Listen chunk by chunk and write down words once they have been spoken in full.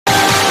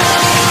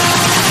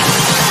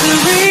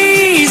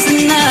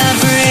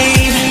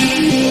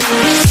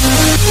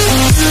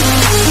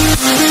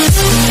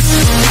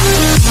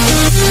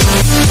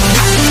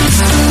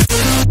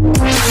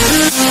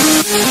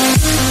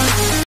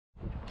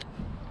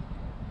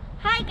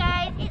Hi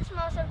guys, it's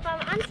Morrison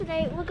and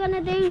today we're gonna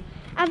do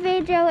a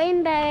video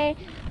in Bury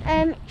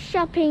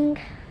shopping.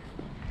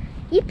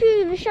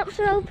 Yippee, the shops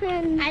are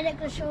open. I like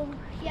the show.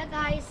 Yeah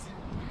guys.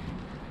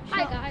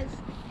 Hi guys.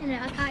 And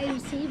I can't even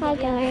see. Hi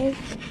guys.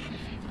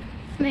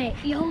 Mate,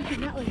 you're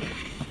holding that way.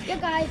 Yeah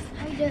guys,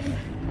 how you doing?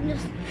 I'm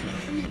just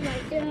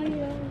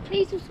like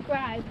please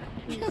subscribe.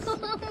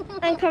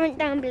 And comment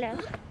down below.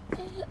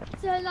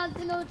 Turn on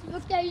the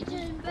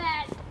notification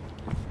bell.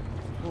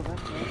 Oh,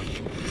 that's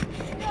right.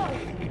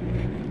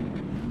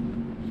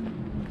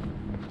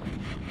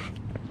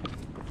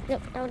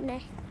 Look down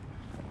there.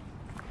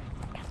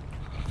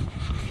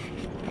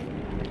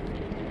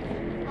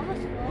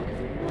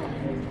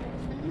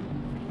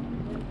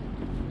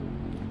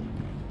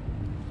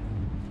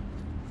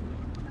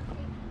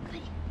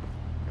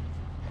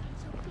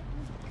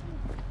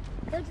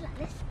 Go do like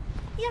this.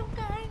 Yeah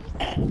guys.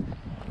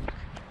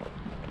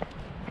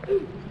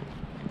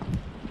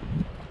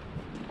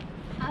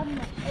 I'm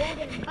not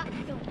holding back,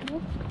 don't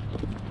know.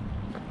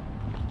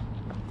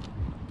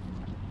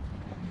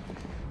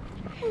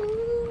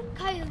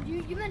 Kyle,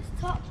 you meant to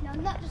talk now,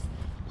 not just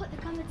put the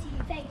camera to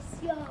your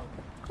face, yo.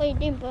 What are you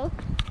doing, bro?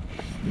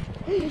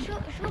 Show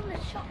them the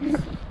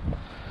shops.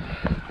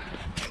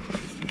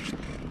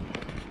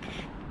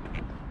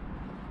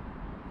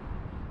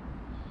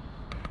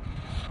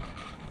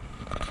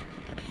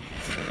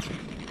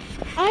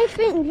 I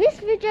think this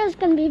video is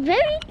gonna be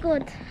very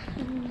good.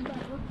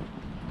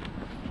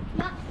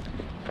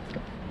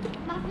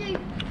 Matthew,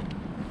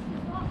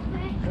 watch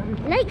me.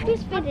 Like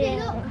this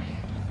video.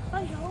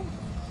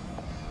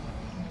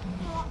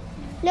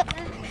 Look.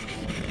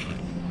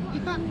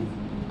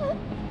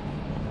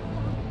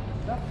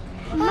 Look,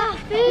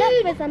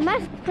 Look, there's a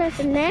masked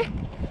person there.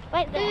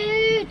 Right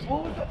there.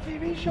 What was that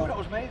TV show that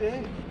was made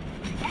here?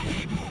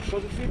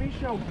 What was the TV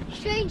show?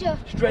 Stranger.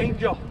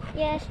 Stranger.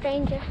 Yeah,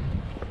 stranger.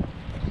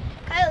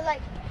 Kyle,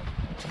 like,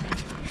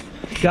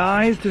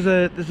 Guys, there's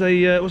a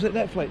was it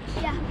Netflix?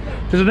 yeah.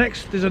 There's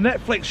a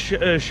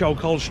Netflix show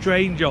called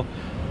Stranger.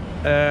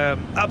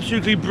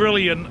 Absolutely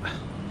brilliant.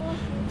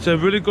 It's a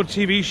really good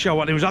TV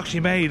show, and it was actually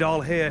made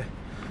all here.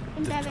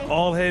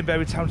 All here in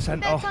Bury Town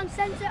Centre.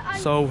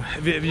 So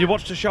if you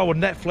watch the show on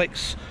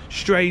Netflix,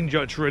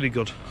 Stranger, it's really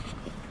good.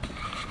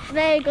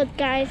 Very good,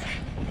 guys.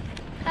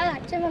 I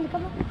like turn on the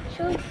camera.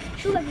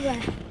 Show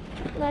everywhere.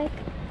 Like,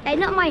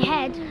 Not my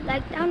head,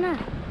 like down there.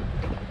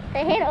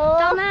 say hello.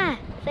 Down there.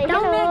 Say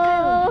Down hello. there,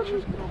 Kyle.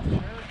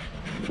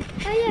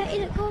 Oh yeah, is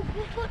it called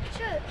what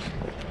church?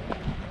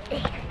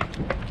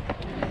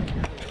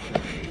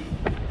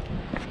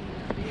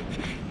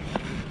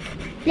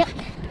 Look.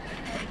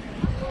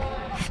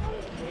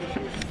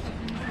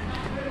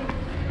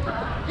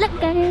 Look,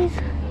 guys.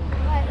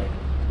 Right.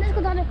 Let's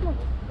go down there, come on.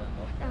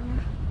 Down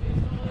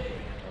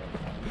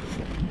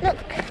there. Look.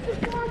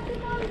 Come on.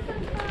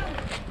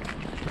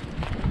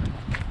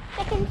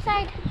 Look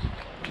inside.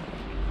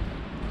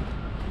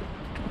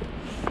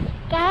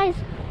 Guys,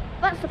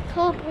 that's a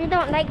pub. We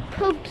don't like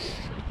pubs.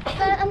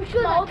 I'm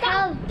sure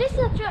that this is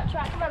a church,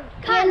 right? Come on.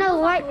 Yeah,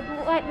 no, right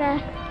there.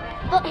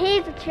 But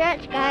here's a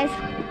church, guys.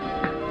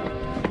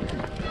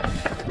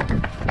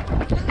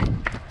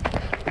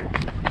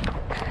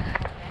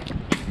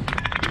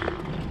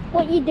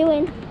 What are you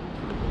doing?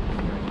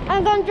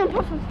 I'm going to jump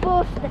off a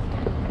 4-step.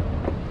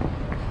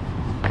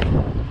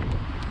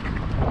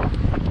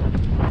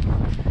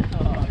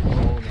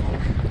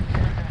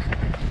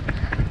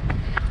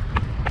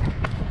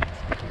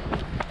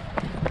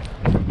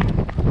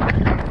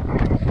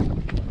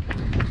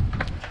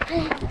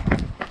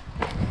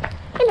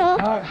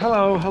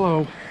 Hello.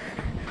 Hello.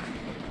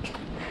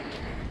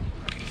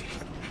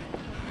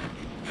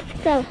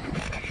 So,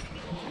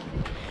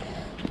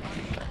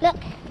 look,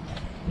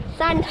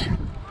 sand,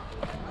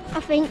 I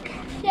think.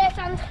 Yeah,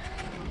 sand.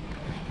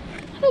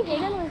 Okay,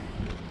 no.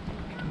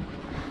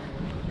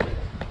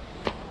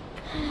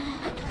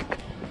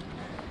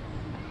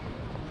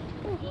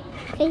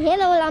 Say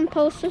hello,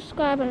 lamppost,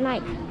 subscribe and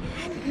like.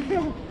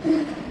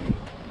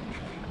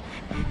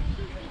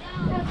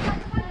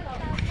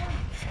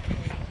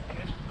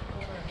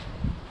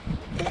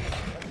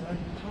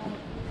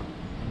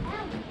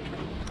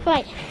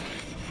 Right,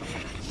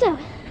 so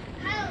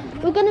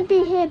we're going to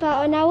be here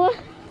about an hour,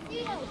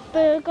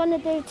 but we're going to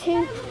do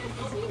 2.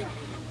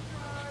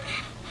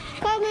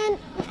 Comment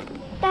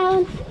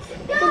down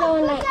below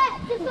and like.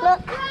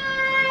 Look.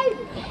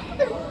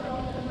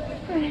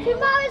 To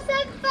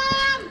Morrison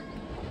Farm!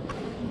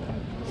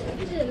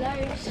 This is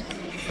hilarious.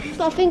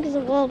 Got fingers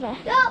all over.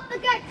 Don't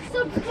forget to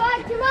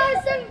subscribe to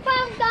Morrison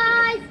Farm,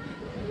 guys!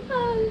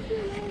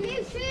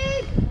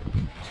 YouTube!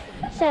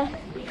 So,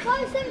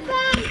 Morrison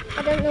Farm!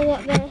 I don't know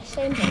what they're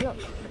saying, but look.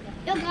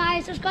 Yo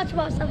guys, subscribe to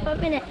Morrison for a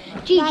minute.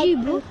 Like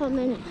GG, bro. and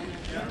comment.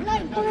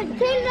 Like, comment,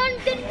 turn on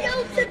the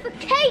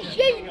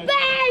notification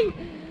bell!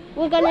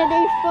 We're going to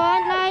do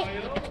Fortnite.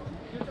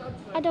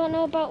 I don't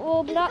know about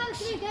Roblox,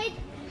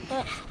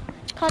 but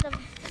kind of.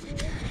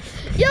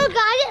 Yo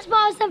guys, it's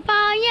Morrison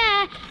Farm,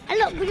 yeah. And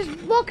look, we're just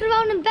walking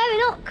around in Bury,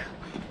 look.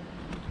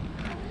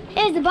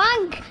 Here's the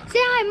bank. Say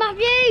hi,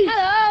 Matthew.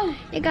 Hello.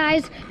 You Hey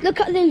guys, look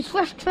at these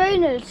fresh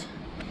trainers.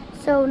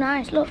 So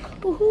nice, look.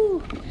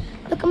 Woohoo.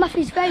 Look at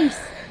Matthew's face.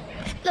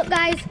 Look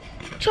guys,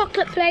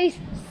 chocolate place.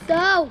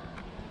 So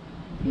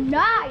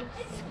nice.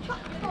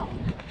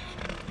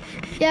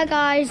 Yeah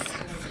guys.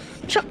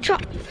 Chop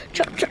chop,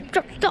 chop chop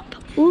chop stop.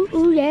 Ooh,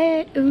 ooh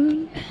yeah,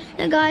 ooh.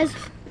 Yeah guys.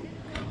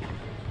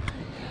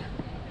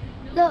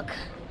 Look,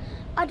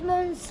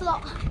 admin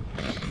slot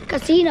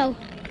casino.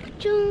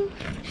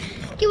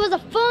 Give us a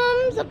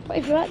thumbs up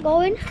if you like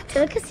going to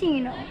the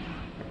casino.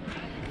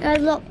 Guys,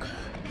 look.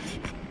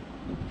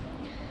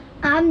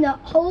 I'm not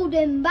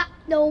holding back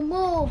no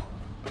more.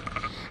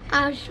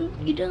 I'll shoot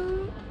you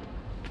down.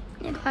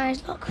 Yeah,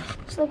 guys, look.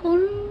 Let's look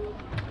on.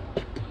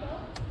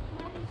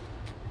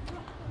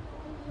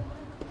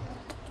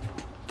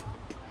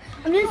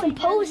 I'm doing some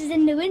poses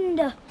in the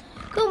window.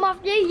 Come on,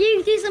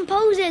 you do some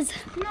poses.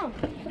 No,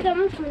 get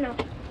on from now.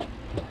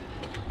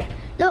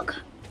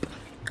 Look.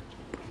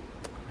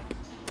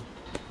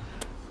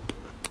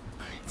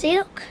 See,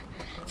 look.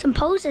 Some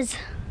poses.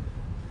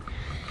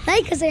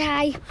 Hey, can say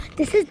hi.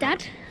 This is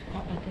Dad.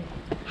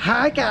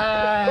 Hi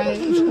guys!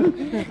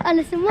 And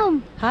this is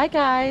Mum. Hi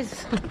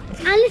guys!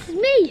 And this is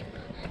me.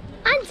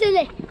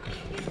 Anthony.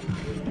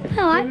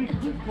 Alright.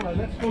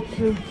 Let's go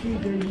to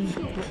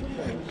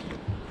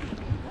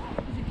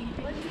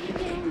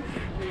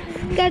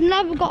Guys,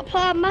 now we've got to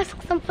put our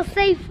masks on for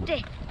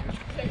safety.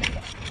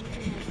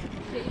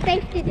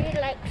 Safety, dude,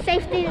 like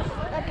safety is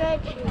a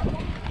virtue,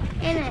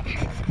 innit?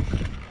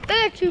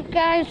 Virtue,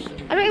 guys.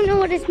 I don't even know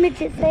what this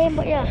midget's saying,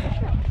 but yeah.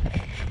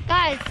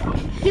 Guys,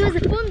 give us a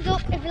thumbs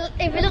up if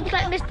it looks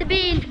like Mr.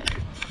 Bean.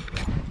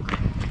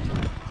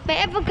 But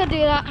everyone could do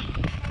that.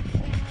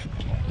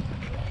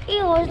 He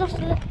always lost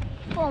a little.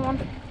 Come on.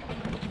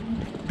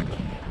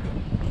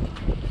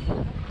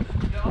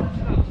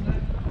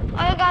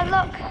 Oh, guys,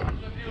 look.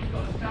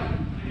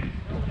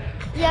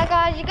 Yeah,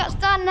 guys, you got to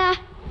stand there.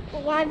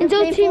 Why are we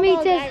Until playing 2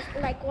 football, meters. guys?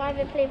 Like, why are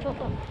we playing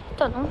football?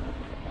 Don't know.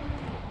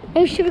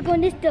 Maybe should we go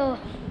in this door?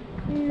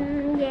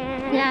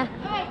 Yeah. Yeah.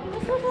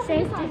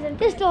 Safety's a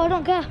This door, I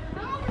don't care.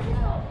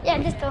 Yeah,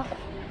 this door.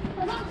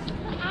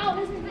 Ow,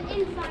 this is the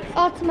inside.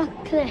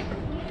 Automatically.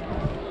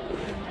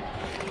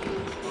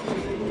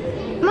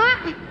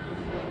 Matt,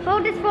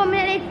 hold this for a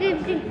minute.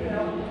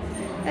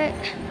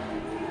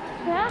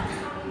 Yeah?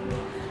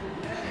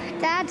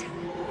 Dad?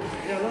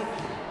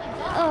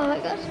 Oh my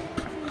gosh.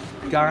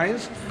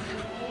 guys,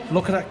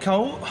 look at that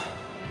coat.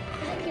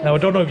 Now I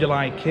don't know if you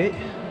like it.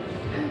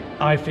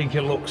 I think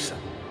it looks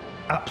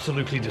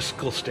absolutely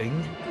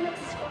disgusting.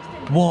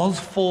 Was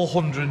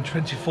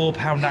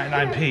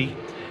 £424.99p.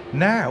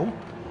 Now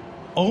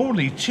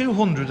only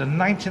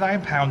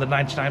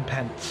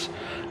 £299.99.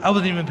 I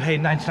wasn't even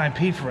paying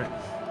 99p for it.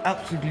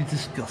 Absolutely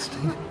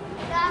disgusting.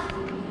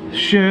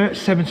 Shirt,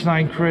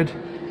 79 quid.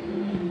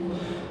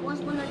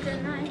 What's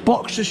 109?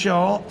 Boxer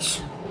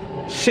shorts,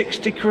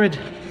 60 quid.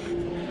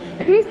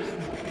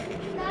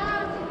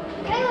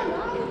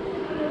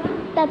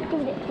 Dad,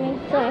 give it to me.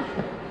 Sorry.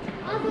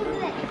 I'll do it.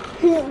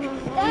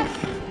 Dad,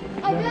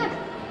 I'll do it. Dad, I'll do it.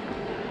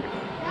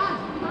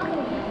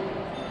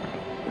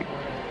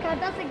 God,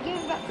 that's a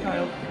give back to me.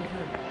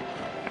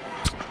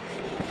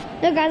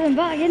 Look guys, I'm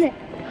back, innit?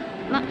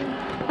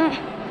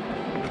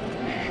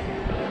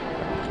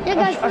 Yeah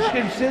guys, As you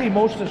can see,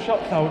 most of the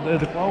shops now they're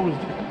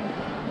closed.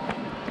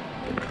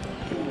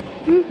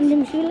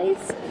 Them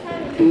shoelaces.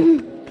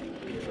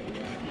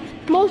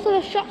 Most of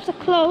the shops are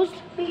closed.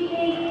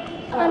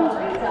 And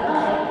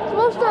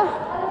most of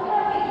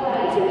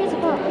 2 years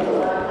ago.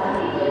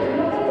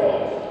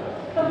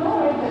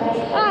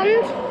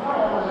 And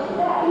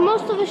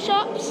most of the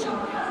shops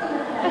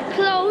are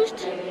closed.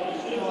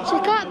 So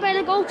you can't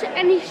barely go to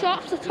any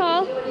shops at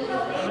all.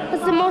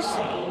 Because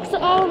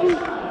they're all of them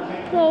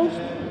closed.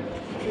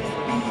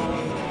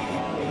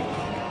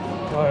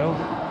 Well,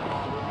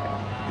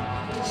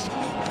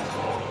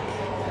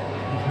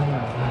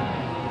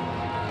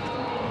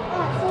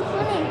 Oh, it's so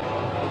funny.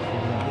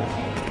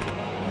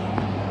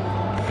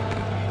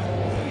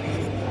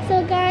 So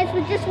guys,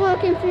 we're just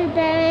walking through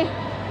Berry.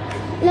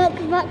 Look,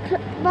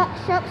 that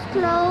shop's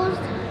closed.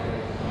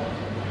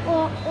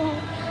 Oh.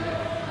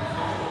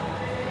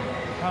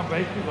 can't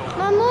bake it though.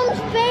 My mum's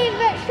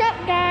favourite shop,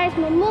 guys.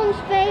 My mum's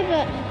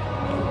favourite.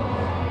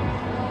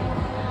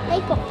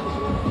 Makeup.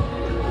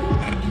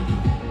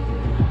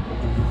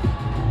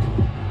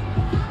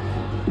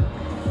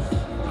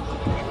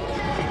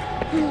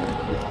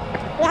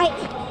 Right.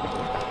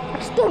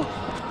 Let's go.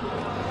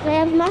 They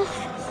have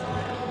masks.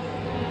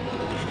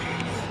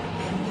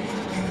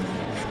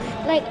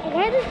 Like,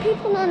 why do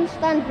people not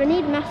understand we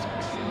need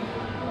masks?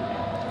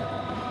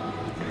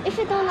 If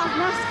we don't have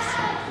masks,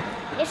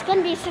 it's going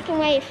to be a second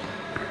wave.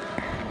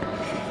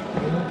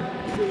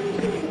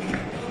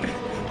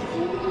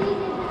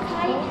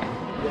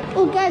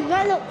 Oh guys,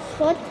 that looks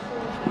fun.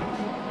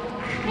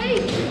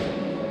 Hey!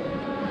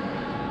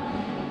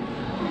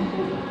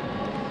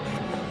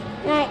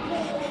 Right.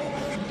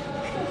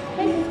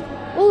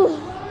 Oh,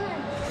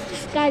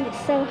 this guy is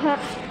so hot.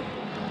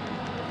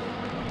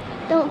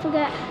 Don't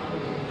forget,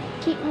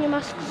 keeping your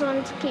masks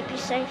on to keep you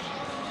safe.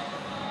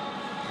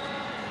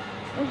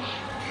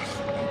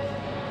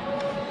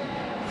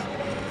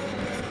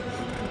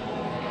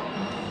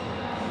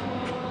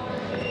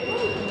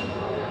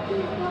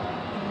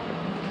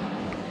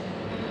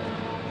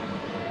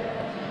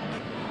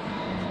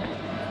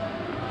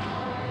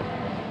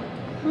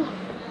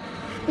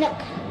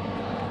 Look.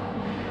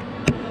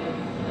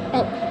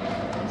 Oh,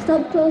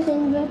 stop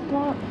closing the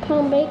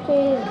pound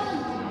bakery.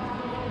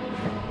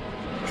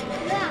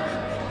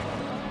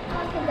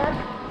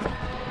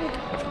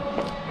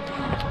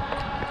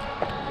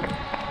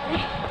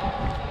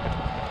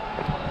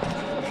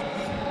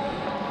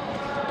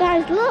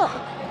 Guys, look.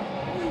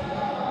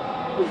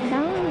 It's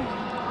down.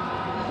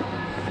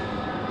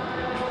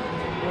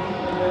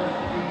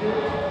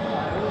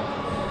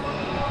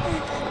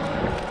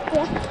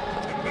 Yeah.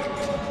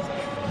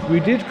 We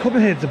did come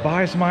here to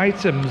buy some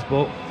items,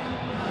 but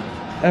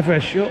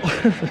everywhere's shut.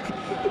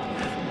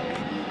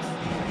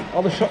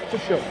 All the shops are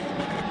shut.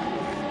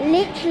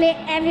 Literally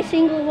every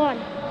single one.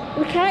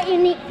 We can't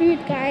even eat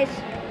food, guys.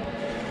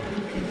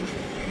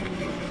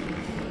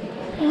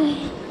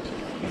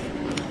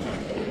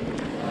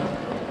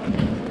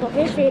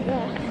 Obviously,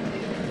 there.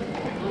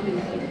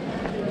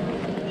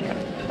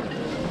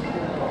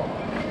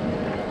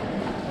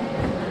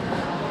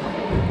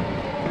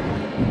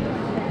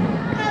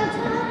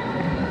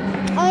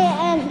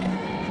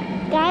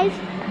 Guys,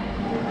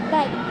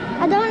 like,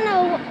 I don't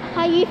know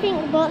how you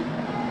think, but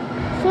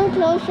some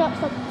clothes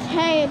shops are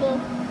terrible.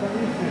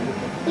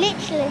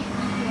 Literally.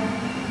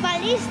 But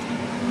at least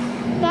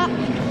that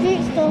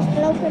fruit store's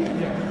still open.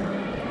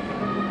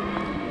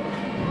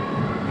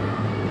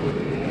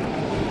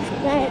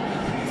 Like,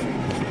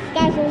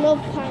 guys, I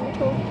love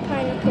pineapple.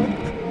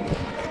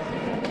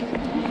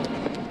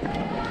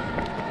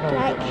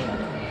 Like,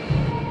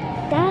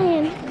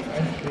 dying.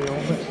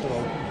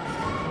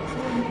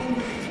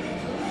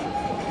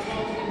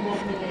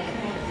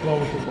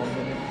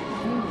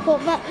 But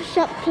that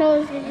shop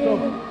closes in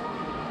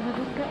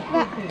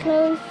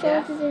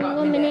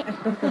 1 minute.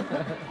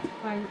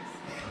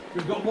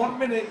 We've got 1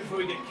 minute before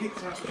we get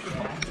kicked out.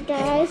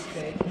 Guys,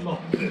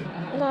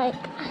 like,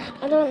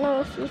 I don't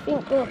know if you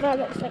think that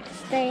looks like a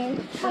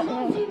stain.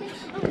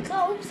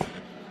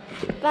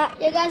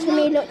 That to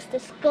me looks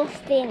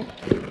disgusting.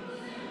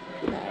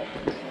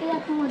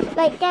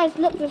 Like guys,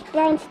 look, there's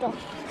brown stuff.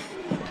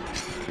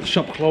 The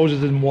shop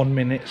closes in 1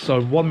 minute, so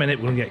 1 minute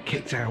we're gonna get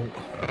kicked out.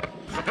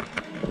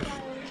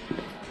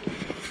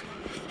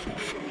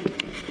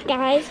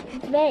 Guys,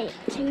 it's way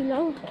too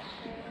long.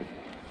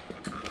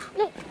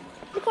 Look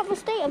at the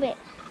state of it.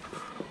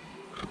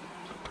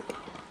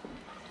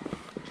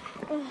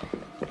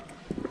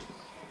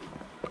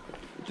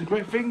 The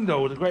great thing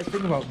though, the great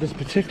thing about this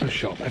particular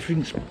shop,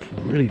 everything's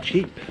really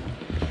cheap.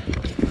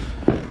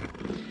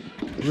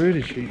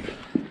 Really cheap.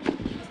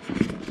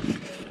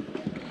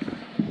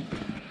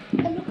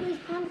 And look at these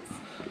pants.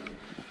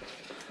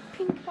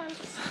 Pink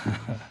pants.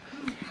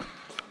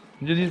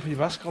 You need to put your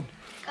mask on.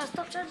 Oh,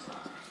 stop trying to...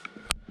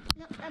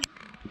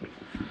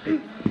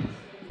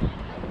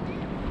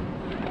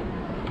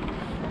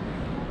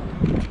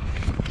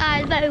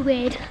 It's very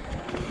weird.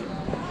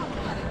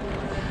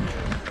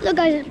 Look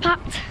guys, it's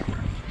packed.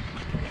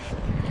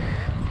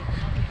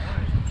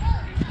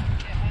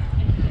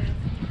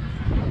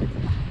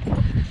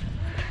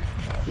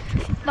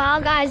 Wow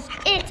guys,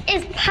 it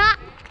is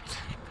packed.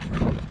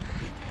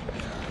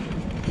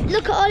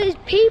 Look at all these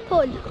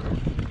people.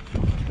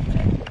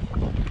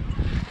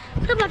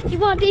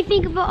 What do you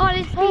think about all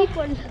these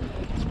people?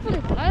 It's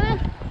pretty boring.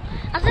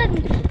 I said,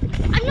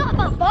 I'm not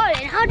about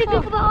boring. How do you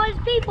think about all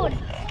these people?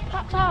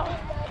 Packed out.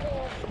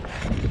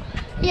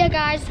 Yeah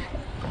guys,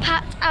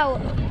 packed out.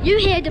 You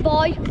hear the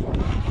boy.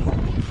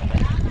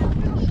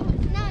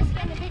 Now it's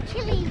getting a bit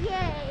chilly,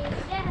 yay.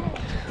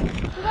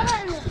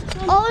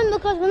 Oh, and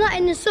because we're not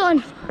in the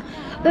sun.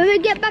 When we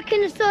get back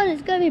in the sun,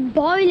 it's going to be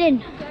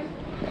boiling.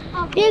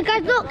 Yeah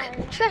guys, look,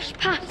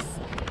 trespass.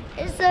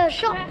 It's a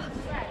shop.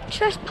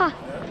 Trespass.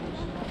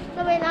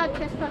 So we're allowed to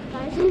trespass,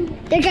 guys.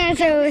 Yeah guys,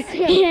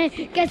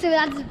 guess we're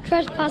allowed to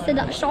trespass in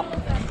that shop.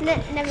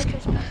 Never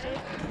trespass.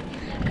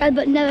 Guys,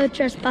 but never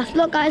trespass.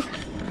 Look guys,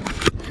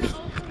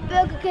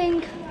 Burger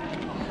King.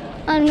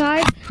 And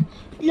guys,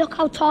 look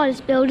how tall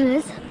this building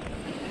is.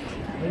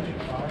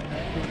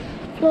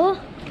 Floor.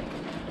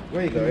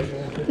 Where are you going?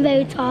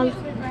 Very tall.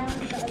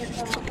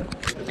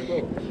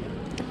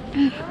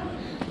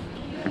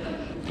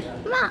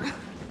 Matt,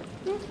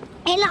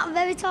 ain't that a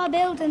very tall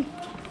building?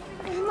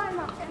 It's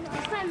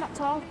not that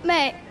tall.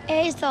 Mate,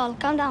 it is tall.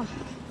 Calm down.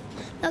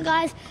 Look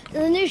guys,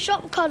 there's a new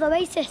shop called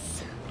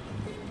Oasis.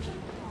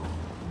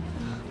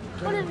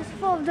 What is this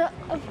for?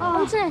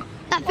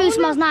 That food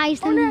smells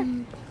nice. What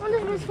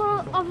is this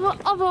for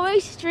of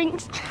Oasis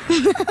drinks?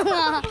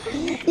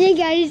 Yeah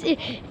guys,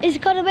 it's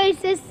called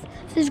Oasis,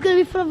 so it's going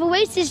to be full of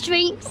Oasis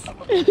drinks.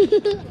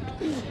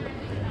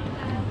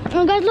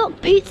 Oh guys,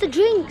 look, pizza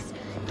drinks.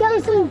 Get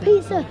us some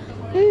pizza.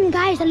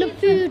 Guys, I love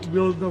food.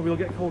 We'll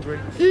get cold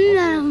drinks.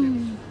 Can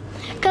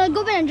I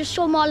go in and just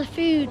show them all the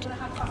food?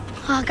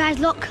 Oh guys,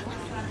 look.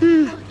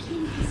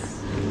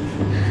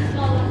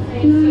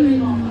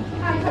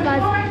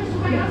 Guys.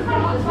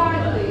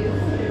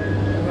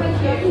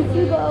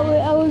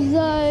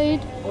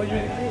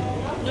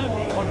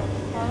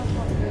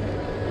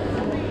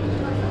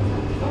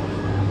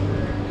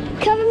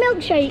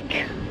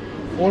 milkshake.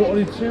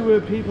 Only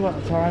 2 people at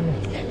a time.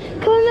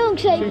 Come on,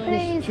 milkshake,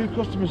 please.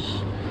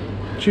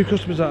 Two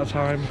customers at a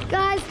time.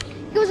 Guys,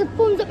 give us a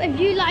thumbs up if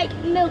you like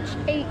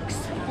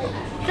milkshakes.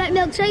 Do you like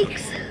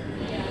milkshakes?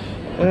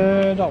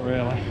 Not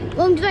really.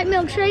 Mum, do you like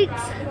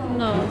milkshakes?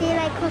 No. Do you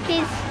like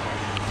cookies?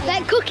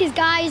 Like cookies,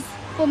 guys.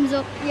 Thumbs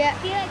up. Yeah.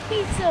 Do you like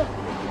pizza?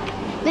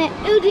 Mate,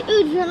 who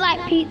doesn't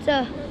like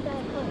pizza?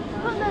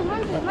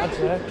 That's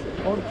it.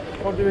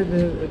 What do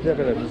the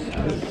dividends?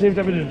 See if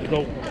dividends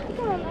go.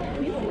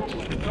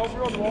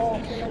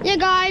 Yeah,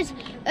 guys.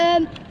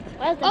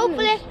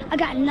 Hopefully, I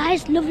got a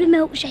nice, lovely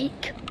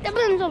milkshake.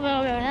 Dividends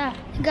over there.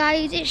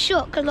 Guys, it's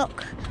shut. Cause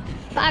look,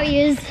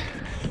 barriers.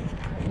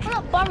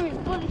 Not barriers,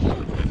 but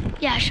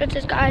yeah,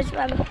 shutters, guys.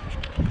 Whatever.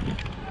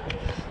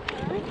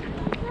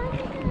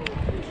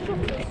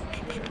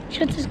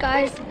 Shutters,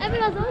 guys.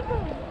 Everyone's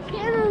open.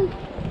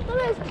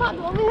 Yeah, it's packed,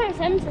 but over here it's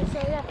empty, so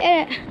yeah.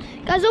 Yeah,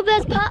 guys, over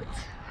there's packed,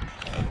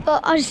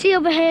 but I see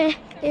over here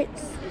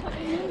it's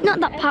not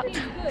that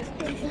packed.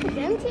 It's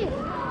empty.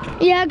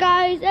 Yeah,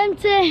 guys,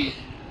 empty.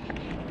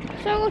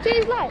 So we'll do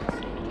these lights?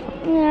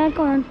 Yeah,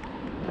 go on.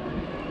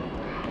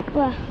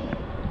 Where?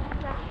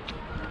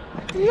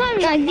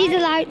 Guys, these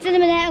are lights. In a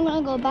minute, I'm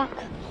gonna go back.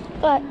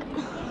 Like,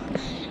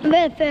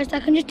 but first, I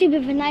can just do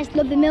with a nice,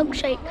 lovely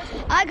milkshake.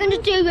 I can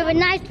just do with a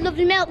nice,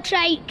 lovely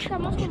milkshake.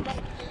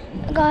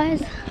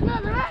 Guys. No,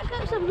 the rat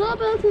got some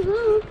doorbells as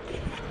well.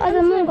 How's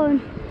the moon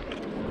going?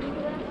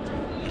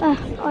 Oh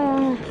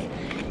yeah.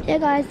 Yeah,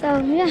 guys, so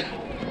yeah.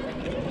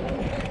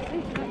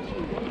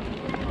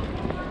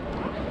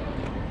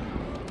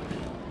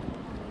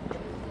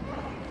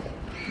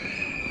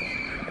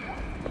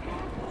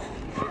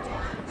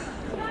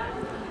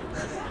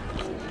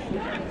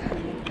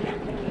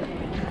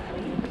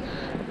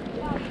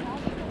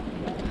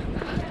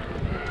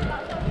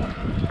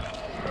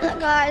 Look,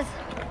 guys.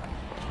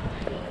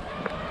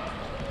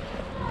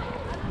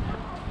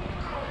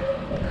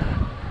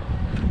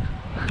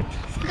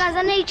 Guys,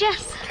 I need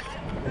Jess.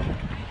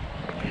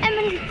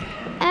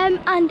 M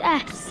and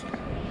S.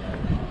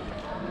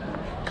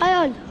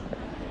 Kyle.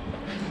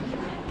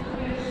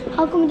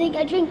 How come we didn't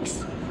get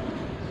drinks?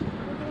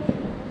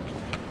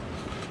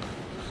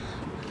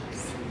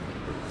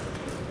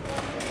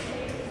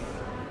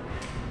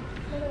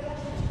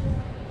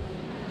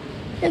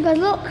 Hey guys,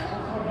 look.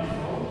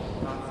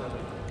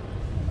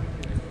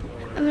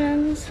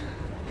 M&M's.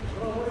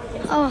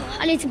 Oh,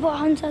 I need to put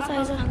hand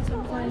sanitizer.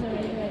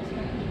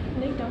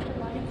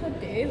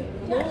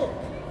 Look,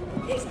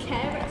 it's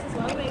carrots as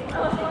well.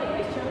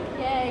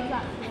 Yeah,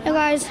 exactly. Hey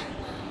guys,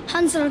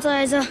 hand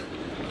sanitizer.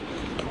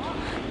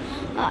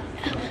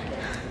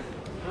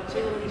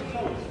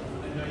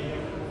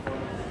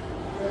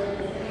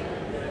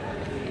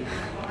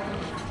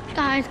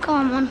 Guys,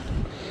 come on.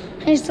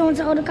 I need someone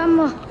to hold the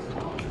camera.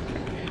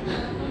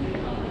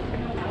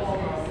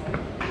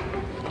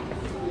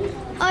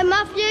 Hi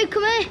Matthew,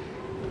 come here.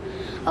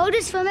 Hold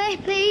this for me,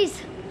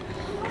 please.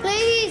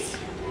 Please.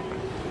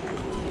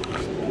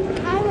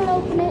 I will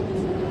open it.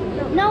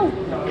 No,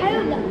 I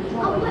open it.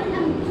 I'll put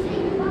them.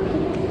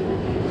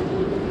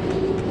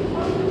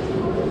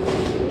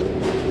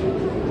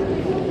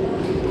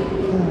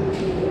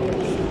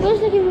 We're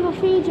just looking for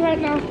food right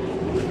now.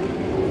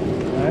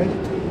 Right.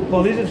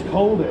 Well, this is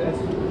cold, it is.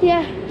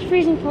 Yeah, it's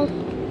freezing cold.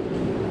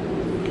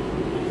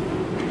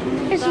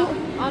 It's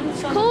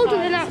colder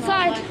than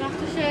outside.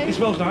 It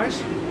smells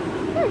nice.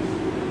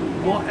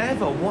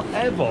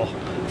 Whatever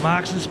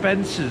Marks and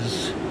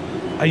Spencer's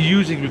are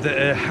using with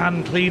the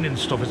hand cleaning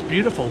stuff, it's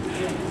beautiful.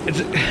 It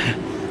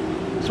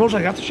smells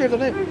like aftershave,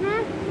 doesn't it?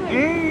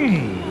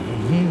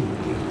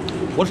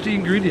 What's the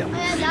ingredient?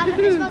 Yeah, Dad,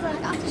 it smells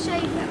like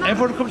aftershave.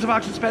 Everyone comes to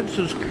Marks and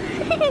Spencer's.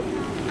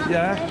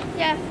 Yeah.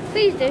 Yeah,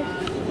 please do.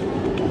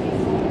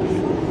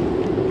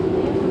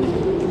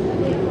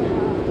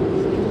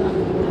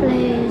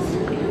 Please.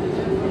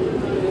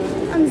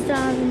 I'm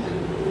starving.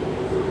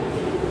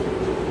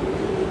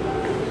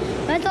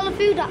 Where's all the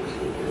food at?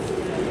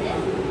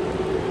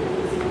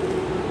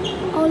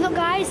 Oh, look,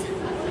 guys.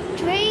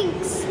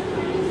 Drinks.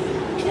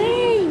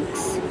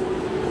 Drinks.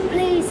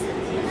 Please.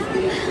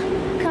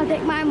 Can I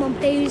take my one,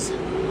 please?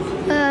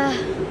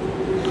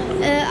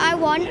 I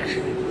want.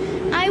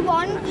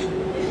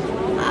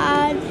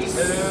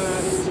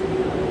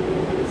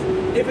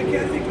 If I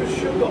can't think of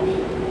sugar,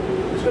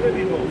 it's going to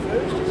be more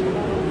first.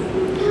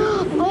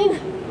 Oh.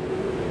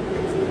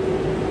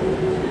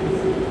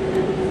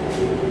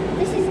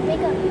 This is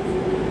bigger.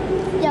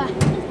 Yeah.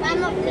 I'm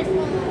not this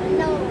one.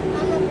 No,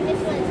 I'm not this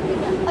one. It's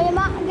bigger. Oh, you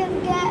might get.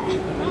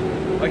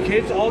 My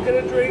kids, I'll get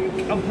a drink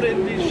and put it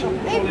in these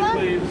shopping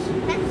trolley, please.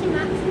 Pepsi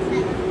Max is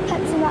better.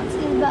 Pepsi Max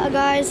is better,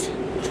 guys.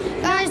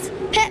 Guys,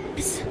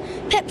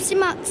 Pepsi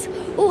Max.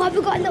 Oh, have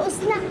we got a little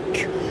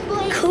snack?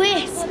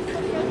 Crisp.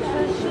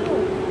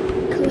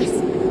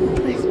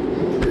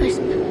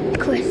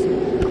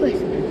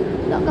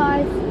 Look,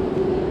 guys.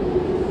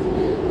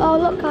 Oh,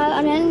 look, guys,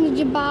 an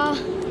energy bar.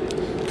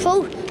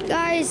 Full,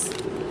 guys.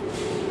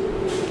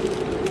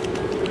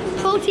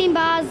 14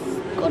 bars,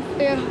 good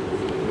for you.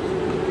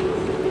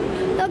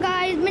 Look,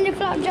 guys, mini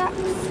flapjacks.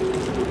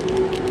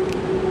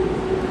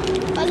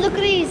 Guys, look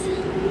at these.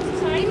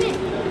 Sorry,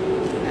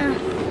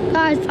 mate.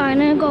 Guys, I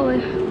know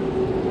going.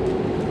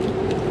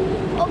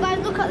 Oh, guys,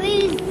 look at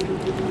these.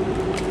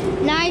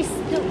 Nice,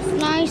 looks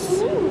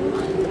nice.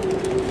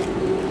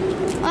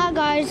 Ah,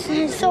 guys,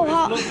 it's so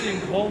hot. It's lovely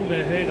and cold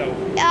in here though.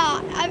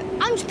 Yeah,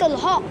 I'm still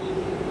hot.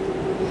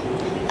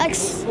 Like,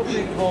 It's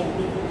lovely and cold.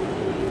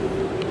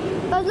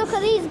 guys, look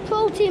at these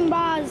protein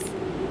bars.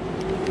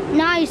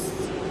 Nice.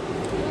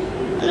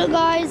 Look,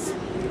 guys.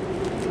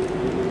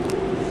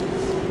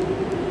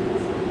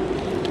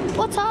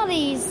 What are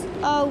these?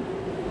 Oh,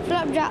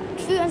 flapjack,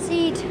 fruit and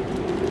seed.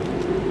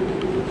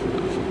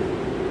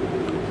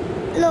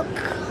 Look.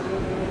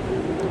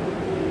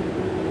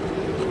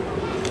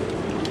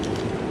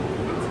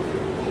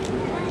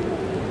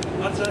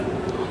 That's it.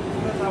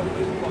 That's how it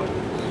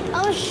is.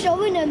 I was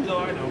showing them. No,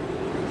 I know.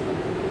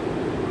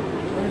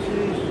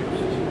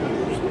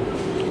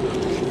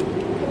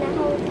 Can I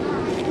hold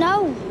that?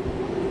 No.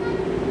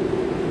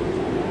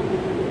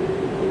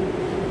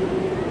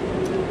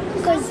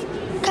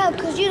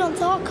 Because you don't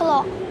talk a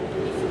lot.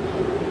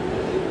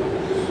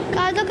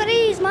 Guys, look at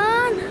these,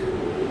 man.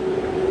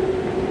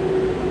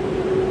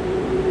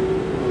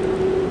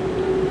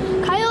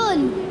 Kyle.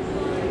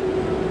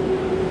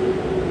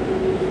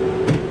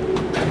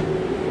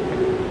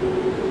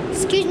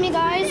 Excuse me,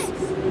 guys.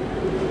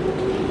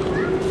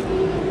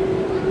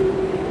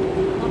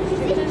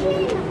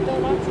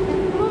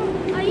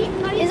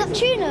 Is that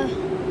tuna?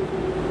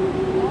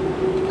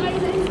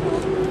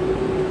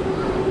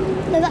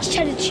 No, that's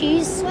cheddar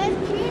cheese. Where's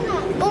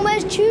tuna? Oh,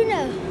 where's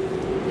tuna?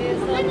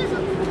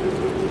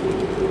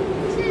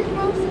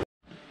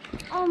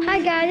 Hi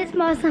guys, it's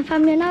Morrison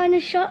family. Now in the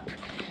shop.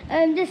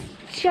 This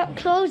shop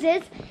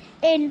closes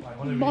in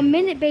 1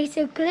 minute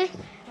basically.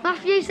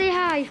 Matthew, say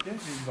hi.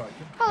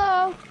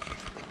 Hello.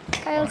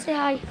 Kyle, say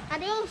hi.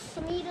 Adios,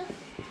 amigos.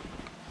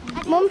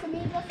 Mum. Adios,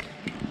 amigos.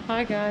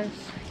 Hi guys.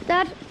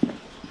 Dad.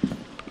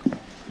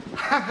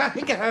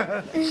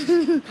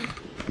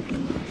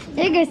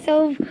 There you go,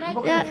 so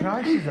Look at the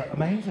prices, that's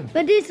amazing.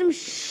 we'll do some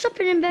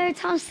shopping in Berry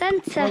Town Well,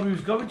 Centre. we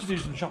was going to do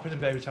some shopping in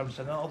Berry Town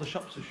Centre. All the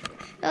shops are shut.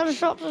 All the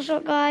shops are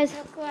shut, guys.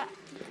 Look at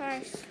the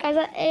price. Guys,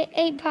 at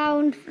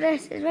 £8 for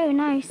this. It's very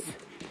nice.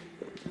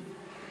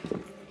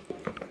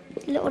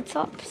 Little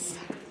tops.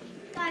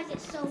 Guys,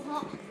 it's so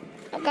hot.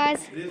 Look,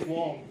 guys, It is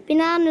warm.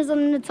 bananas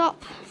on the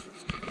top.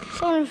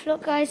 Orange,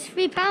 look, guys,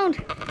 £3.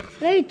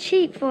 Very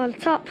cheap for the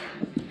top.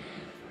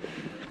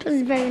 This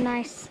is very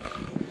nice.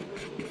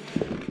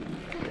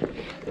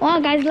 Wow,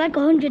 guys, like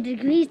 100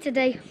 degrees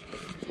today.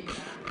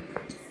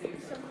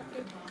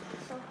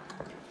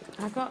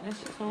 I got this.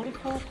 It's only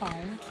 £4.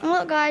 And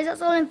look, guys, that's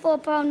all in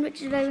 £4,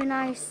 which is very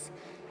nice.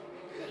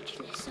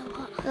 Literally so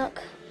hot. Look,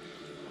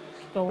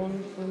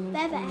 Stone.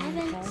 Better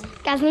Evans.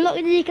 guys, when look,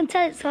 you can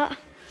tell it's hot.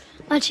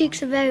 My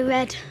cheeks are very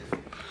red.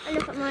 And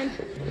look at mine.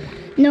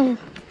 No.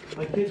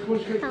 My kids go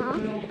straight to the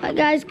middle. Right,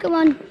 guys, come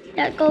on.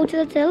 Let's go to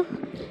the till.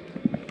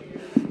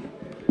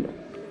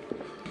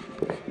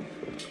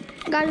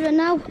 Guys, we're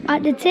now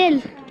at the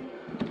till.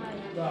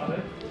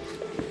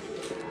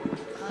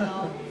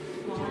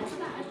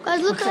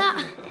 Guys, look at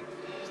that.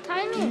 It's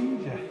tiny.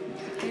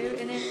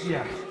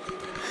 Yeah.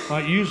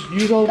 Right,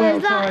 use all the way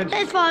Guys, outside.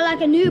 that's for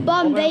like a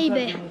newborn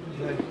baby.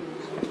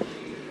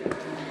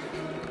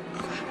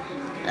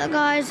 Look,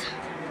 guys.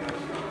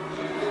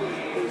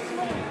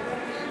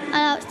 I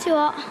know it's too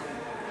hot.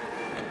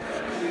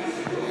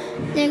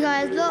 There,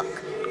 guys, look.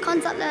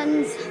 Contact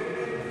lens.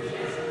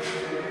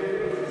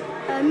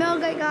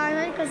 Milgate,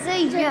 guys, you can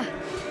see. Yeah.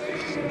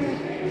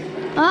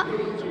 What?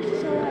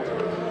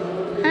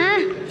 Huh?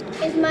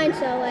 Is mine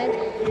so red?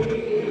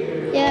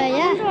 Yeah,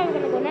 yeah. I'm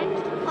gonna go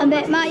next. I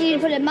bet Matt, you need to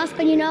put a mask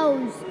on your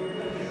nose.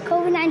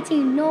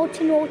 COVID-19,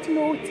 naughty, naughty,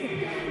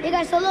 naughty. You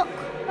guys, so look.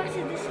 That's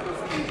a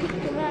disgusting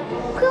picture there.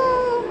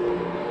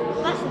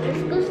 Cool. That's a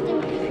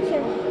disgusting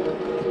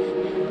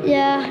picture.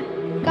 Yeah.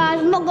 Guys,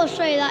 I'm not going to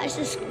show you that. It's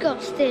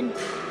disgusting.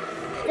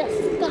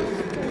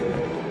 Disgusting.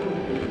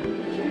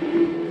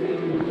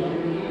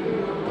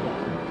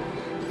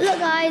 Look,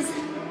 guys.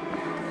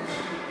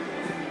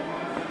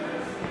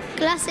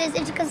 Glasses,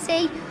 as you can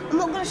see. I'm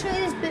not going to show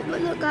you this bit,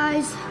 but look,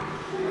 guys.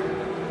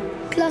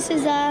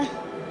 Glasses there.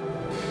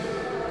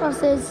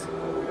 Glasses.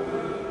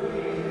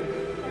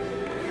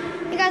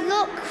 You guys,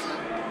 look.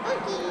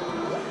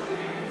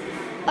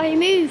 Oh, you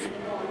move.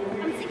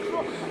 I'm 6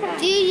 foot.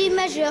 Do you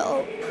measure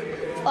up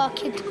for a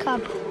kid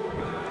cab?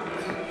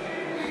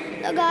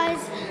 Look, guys.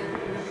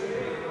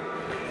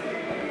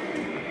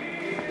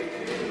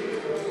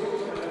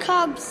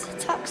 Cabs,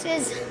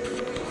 taxis,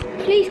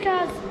 police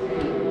cars.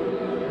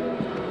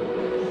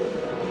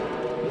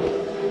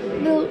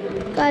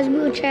 Guys,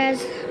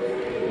 wheelchairs.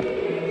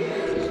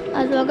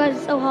 As well, guys,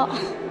 it's so hot.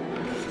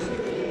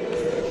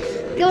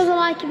 Give us a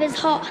like if it's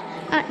hot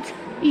at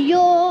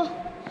your...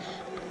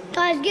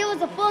 Guys, give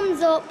us a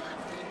thumbs up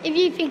if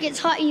you think it's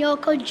hot in your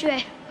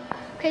country.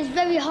 Because it's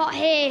very hot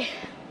here.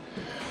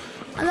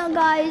 And look,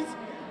 guys,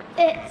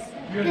 it's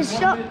the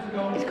shop.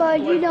 It's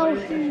called You Know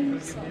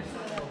Who's.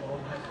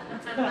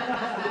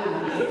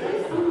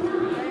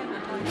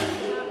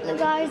 Look,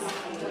 guys.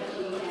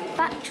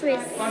 batteries.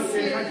 Thank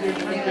you, thank you,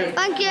 thank you.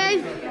 Thank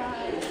you.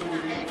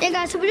 Yeah,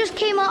 guys, so we just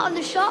came out of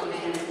the shop.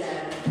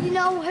 You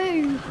know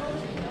who?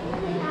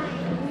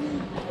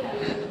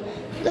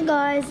 The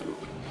guys.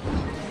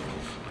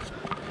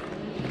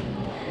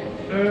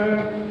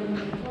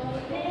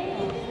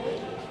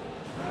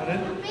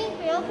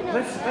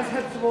 Let's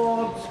head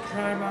towards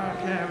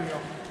Primark area.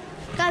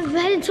 Guys, we're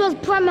heading towards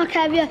Primark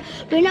area.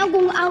 We're now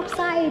going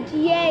outside.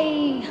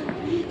 Yay!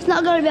 It's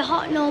not going to be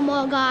hot no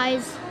more,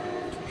 guys.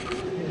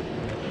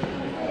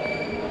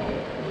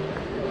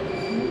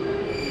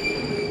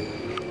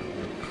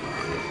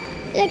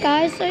 Yeah,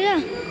 guys, so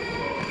yeah.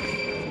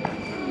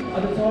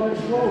 Are the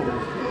toilets closed?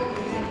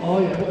 Oh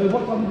yeah,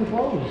 what time did they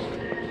close?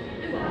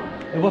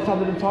 What time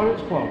did the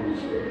toilets close?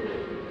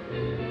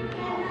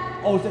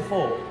 Oh, is it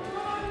 4?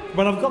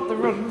 Well, I've got the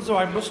run, so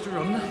I must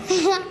run.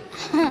 Hey?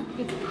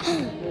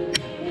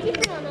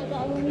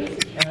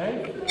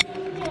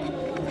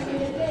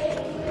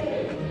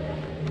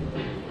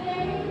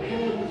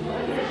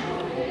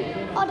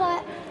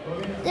 Alright.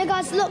 Yeah,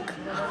 guys, look.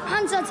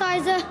 Hand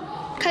sanitizer.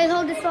 Okay,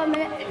 hold this for a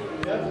minute.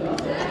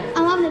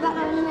 I'm having it back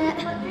now in a minute.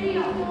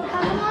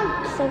 Come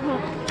on. So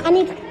hot. I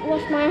need to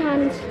wash my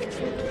hands.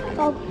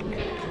 Oh.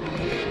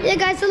 Yeah,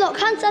 guys, so look.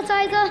 Hand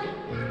sanitizer.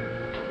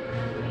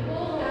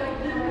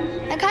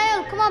 Hey,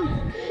 Kyle, come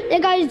on. Yeah,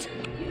 guys.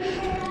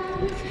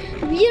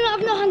 If you don't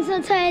have no hand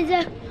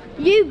sanitizer,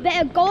 you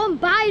better go and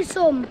buy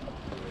some.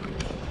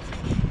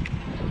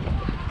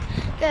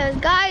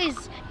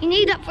 Guys, you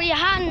need that for your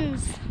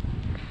hands.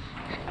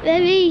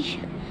 Baby,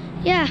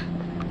 yeah,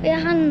 for your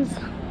hands.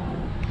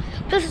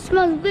 Plus it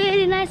smells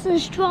really nice and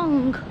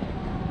strong.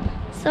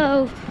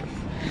 So,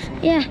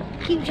 yeah,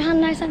 keep your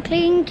hand nice and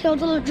clean,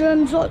 kills all the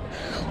germs what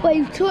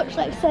you touch.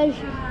 Like say,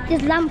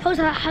 this lamppost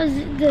that has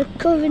the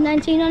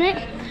COVID-19 on it.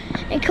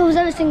 It kills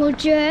every single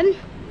germ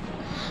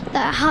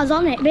that it has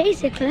on it,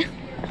 basically.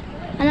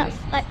 And that's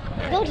like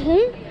good,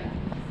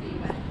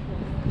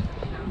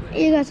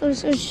 You guys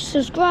also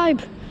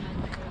subscribe.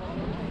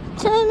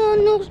 Turn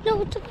on those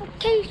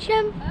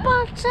notification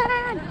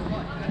button.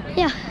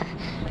 Yeah.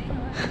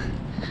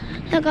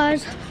 Yeah,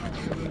 guys.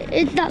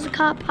 That's a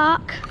car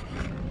park.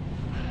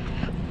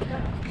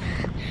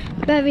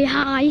 Very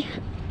high.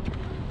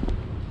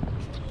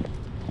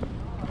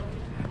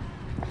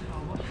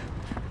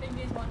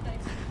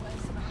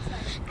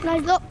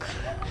 Guys, look.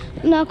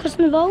 Now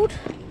crossing the road.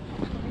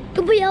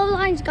 There'll be yellow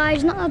lines,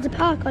 guys. Not allowed to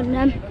park on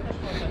them.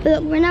 But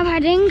look, we're now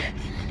heading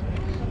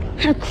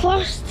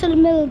across to the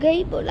middle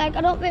gate, but like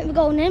I don't think we're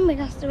going in. We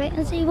have to wait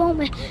and see, won't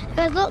we?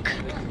 Guys, look,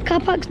 car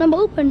park's not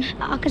open.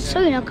 I can show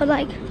you now, cause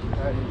like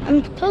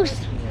I'm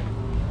close.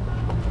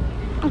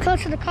 I'm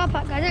close to the car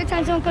park, guys. Every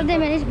time someone comes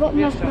in, I need to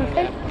button off.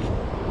 Okay.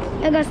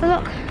 Yeah, guys, so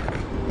look.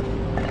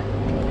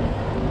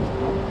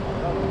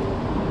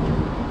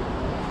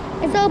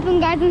 It's open,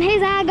 guys, and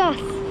here's Argos.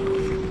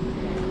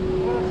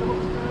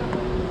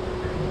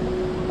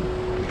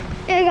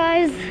 Yeah,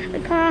 guys, the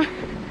car.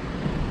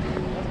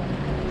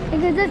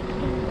 Look at this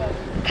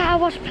car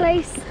wash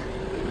place.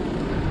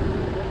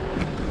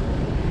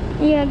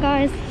 Yeah,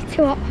 guys, it's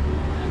too hot.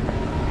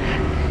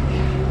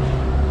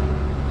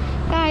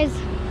 Guys,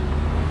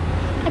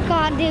 I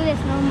can't do this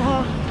no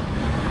more.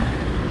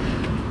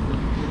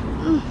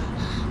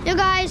 You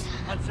guys.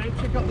 I'd say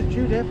check out the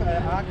queue there for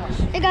Argos.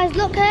 Hey guys,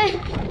 look here.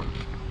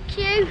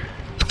 Queue.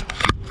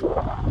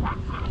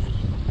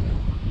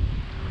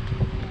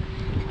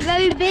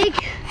 Very big.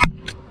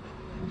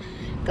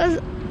 Because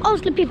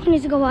obviously people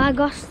need to go to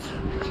Argos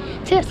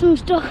to get some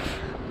stuff.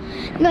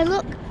 You guys,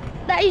 look,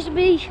 that used to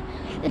be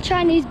the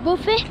Chinese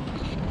buffet.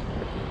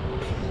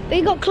 But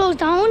it got closed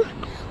down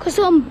because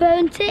someone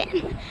burnt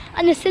it.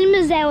 And the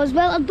cinema's there as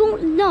well. I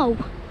don't know.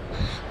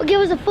 But give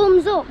us a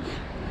thumbs up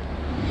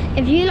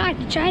if you like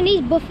the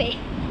Chinese buffet.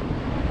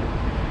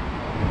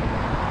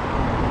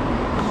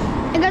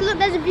 And guys, look,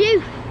 there's a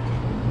view.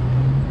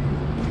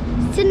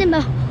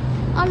 Cinema.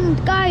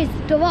 And guys,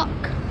 the rock.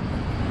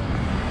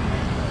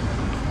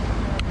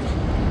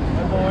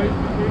 Hey boys,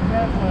 be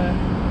careful.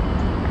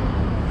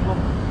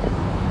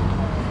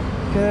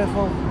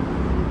 Careful.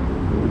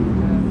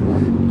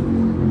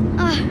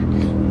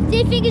 Do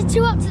you think it's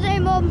too hot today,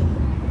 Mum?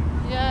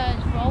 Yeah,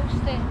 it's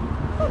roasting.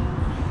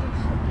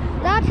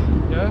 Dad?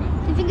 Yeah?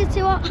 Do you think it's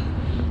too hot?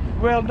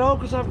 Well, no,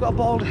 because I've got a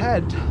bald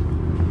head.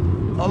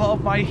 A lot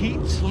of my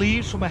heat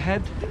leaves from my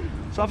head,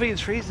 so I think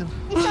it's freezing.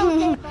 It's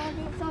okay,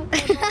 Bobby. It's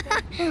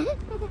okay.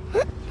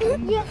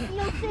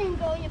 You'll soon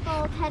grow your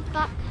bald head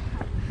back.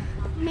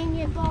 I mean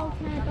your bald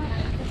hair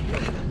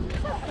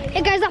back.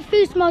 Hey guys, that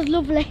food smells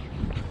lovely.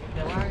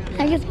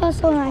 Like it smells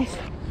so nice.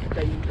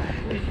 You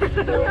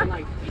never wear that.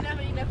 You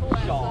never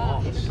wear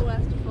stuff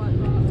like that.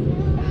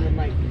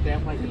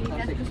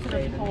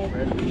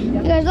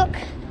 You guys, look.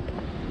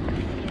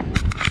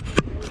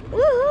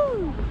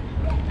 Woohoo!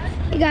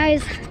 You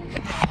guys,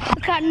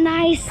 look at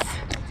nice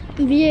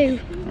view.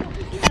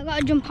 I've got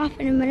to jump off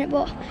in a minute,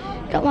 but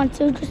don't want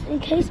to just in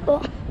case.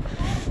 But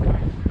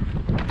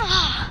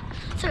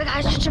sorry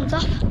guys, just jumped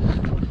off.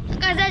 Look,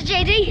 guys, there's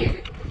JD.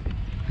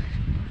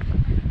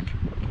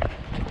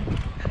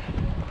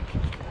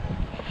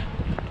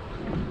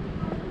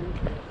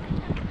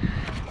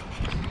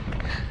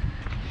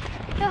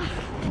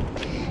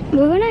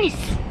 Very nice.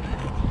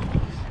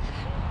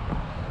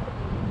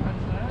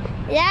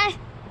 Yeah.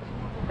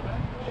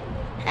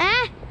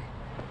 Huh?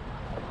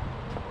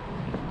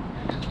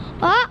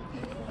 Oh.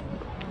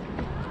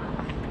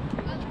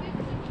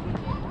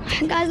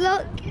 Guys,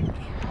 look.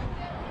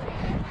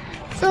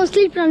 Someone's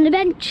sleeping on the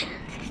bench.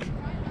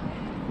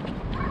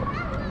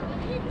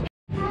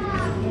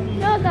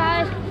 Hello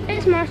guys,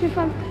 it's Morrison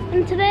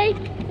and today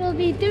we'll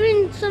be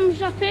doing some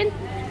shopping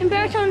in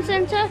Town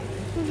Centre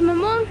with my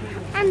mum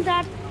and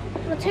dad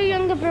and my 2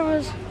 younger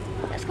brothers.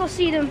 Let's go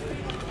see them.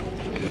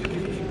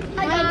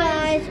 Hi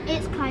guys,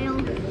 it's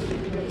Kyle.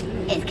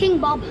 It's King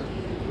Bob.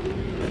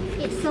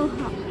 It's so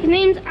hot. His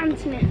name's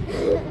Anthony.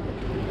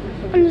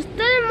 And we're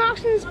still in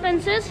Marks and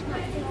Spencer's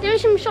doing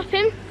some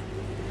shopping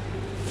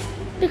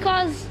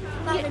because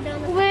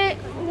we're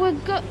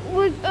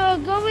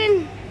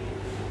going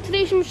to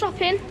do some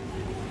shopping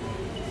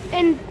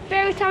in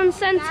Town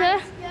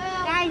Centre.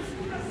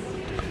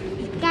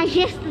 Guys,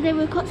 yesterday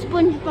we cut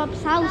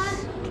SpongeBob's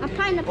house. A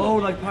pineapple. Oh,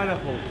 like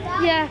pineapple.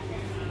 Yeah.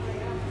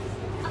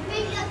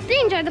 They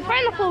enjoyed the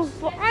pineapple,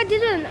 but I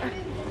didn't.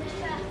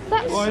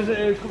 Why is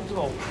it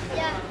comfortable?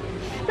 Yeah.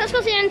 Let's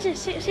go see Anthony,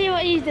 see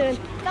what he's doing.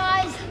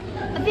 Guys,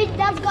 I think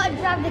Dad's got to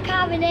drive the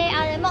car in here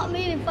and I'm not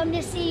moving from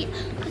this seat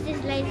because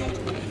he's lazy.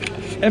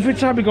 Every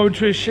time we go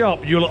into a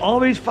shop, you'll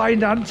always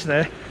find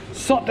Anthony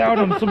sat down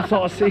on some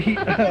sort of seat.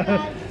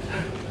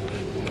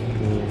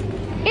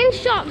 In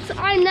shops,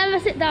 I never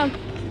sit down.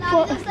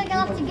 Now it looks like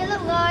I'll have to get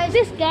up, guys.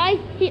 This guy,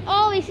 he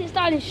always sits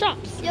down in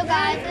shops. You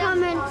guys,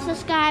 comment,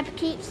 subscribe,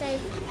 keep safe.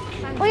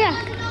 Oh yeah.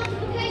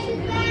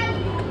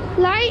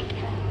 Like,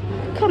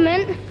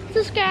 comment,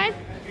 subscribe,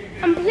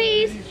 and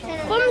please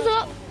thumbs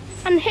up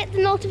and hit the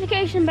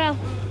notification bell.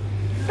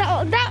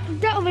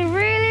 That'll be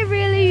really,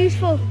 really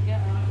useful.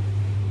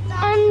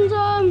 And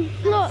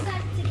look,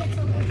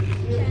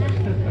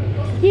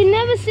 you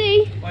never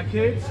see My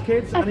kids,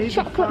 a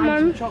chocolate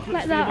man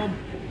like that.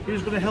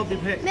 Who's going to help you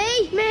pick? Me,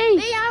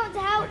 I want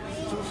to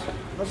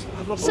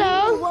help. So,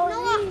 No,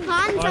 what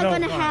plans are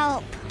going to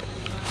help?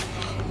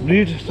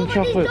 Need some Look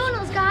at these chocolate.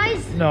 donuts,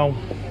 guys. No. No,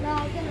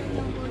 I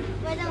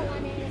don't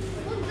want it.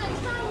 Look at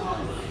Star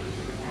Wars.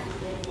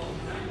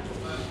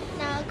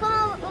 Now, come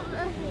on.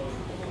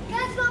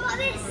 Guys, what about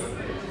this?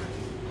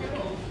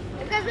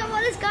 Guys, what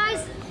about this, guys?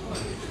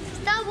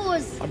 Star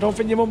Wars. I don't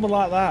think your mum would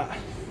like that.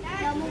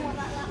 No, Mum won't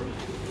like that.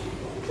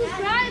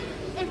 subscribe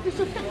if you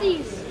support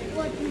these.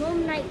 Would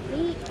Mum like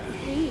these?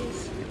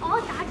 Oh,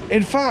 Dad.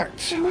 In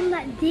fact, Mum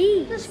like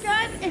these.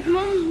 Subscribe if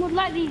Mum would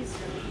like these.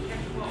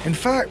 in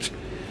fact,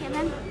 Get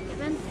them.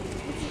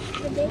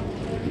 The big.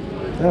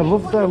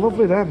 they're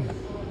lovely them.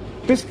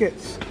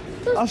 Biscuits.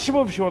 Ask your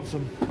mum if she wants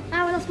them.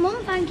 I will ask Mum,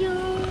 thank you.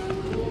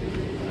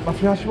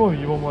 Matthew, ask your mum if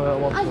your mum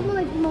wants Ask them. Mum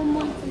if Mum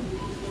wants them.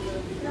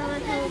 No, I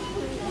can't.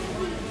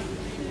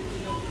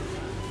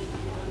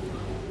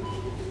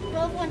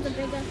 Both ones are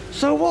bigger.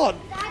 So what?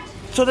 Dad.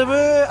 So they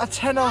were a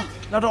tenner,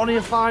 now they're only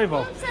a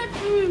fiver. Mum said,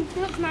 They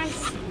look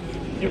nice.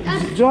 Do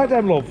you like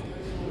them, love?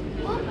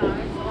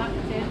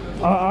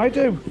 I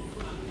do.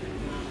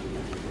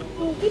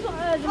 Well, people,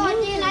 the oh,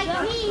 do you like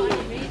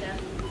me?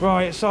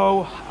 Right,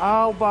 so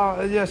I'll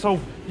buy. Yeah, so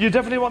you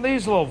definitely want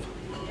these, love?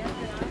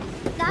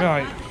 Dad.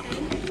 Right.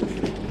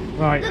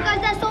 Right. Look,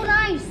 guys, they're so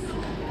nice.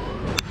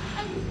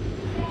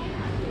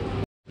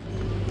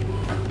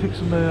 Pick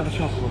some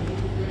chocolate.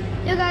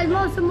 You guys,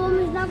 Mum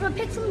is now going to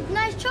pick some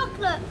nice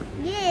chocolate.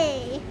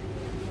 Yay.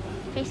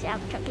 Face it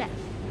out, chocolate.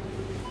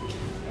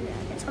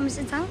 It's almost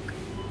a tank.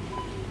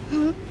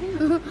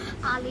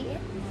 I'll eat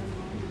it.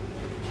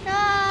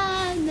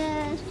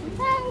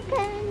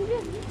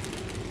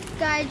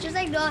 Guys, just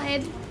ignore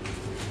him.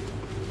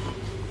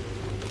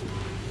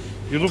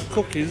 You love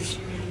cookies?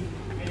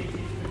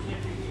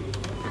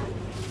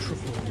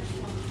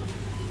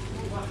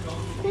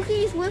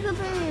 Cookies with a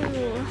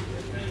boo.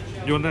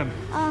 You want them?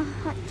 Oh,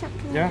 hot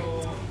chocolate. Yeah?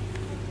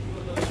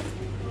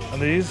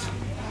 And these?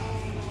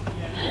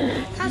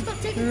 I'll stop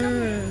taking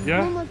them.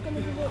 Yeah? Mama's going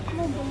to do it. Come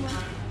on, Mama.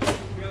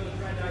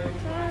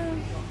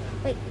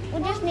 Wait, we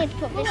just need to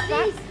put this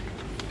back.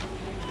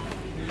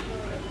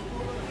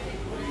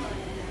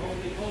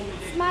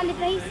 Smiley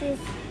faces.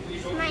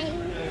 Smile.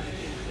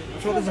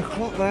 So there's a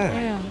clock there.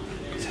 Yeah.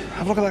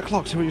 Have a look at that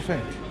clock, see what you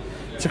think.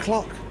 It's a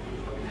clock.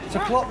 It's a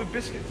clock with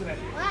biscuits in it.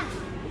 Wow.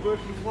 A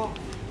working clock.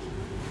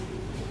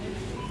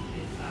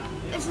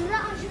 Is that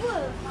how she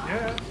works?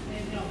 Yeah.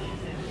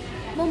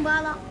 Mum,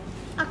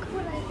 I could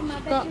put it in my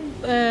Got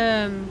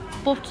bedroom.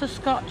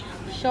 butterscotch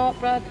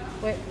shortbread,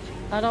 which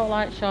I don't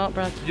like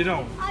shortbread. You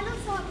don't? I love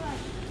shortbread.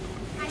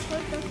 I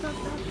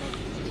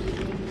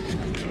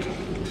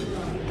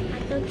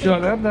love Do you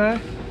like them there?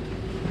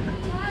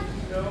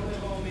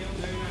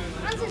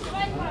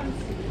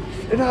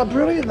 Isn't that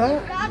brilliant,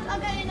 that? Dad, I'll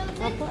get you another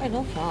I've tin. got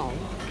enough now.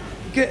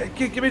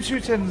 Give me 2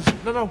 tins.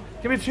 No,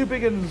 give me 2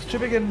 big uns. 2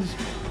 big uns.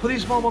 Put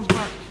these small ones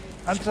back.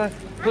 And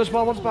put the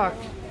small ones back.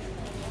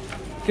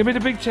 Give me the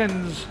big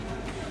tins.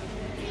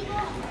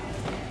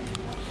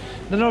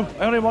 No,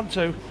 I only want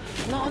 2.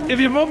 Not If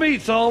your mum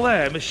eats all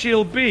them,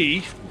 she'll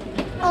be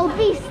Oh,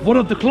 beast. one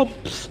of the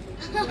clumps.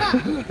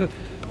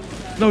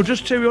 No,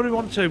 just two. We only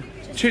want two.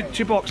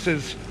 Two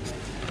boxes.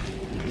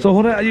 So,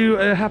 honey, are you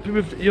happy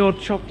with your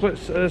chocolate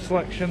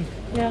selection?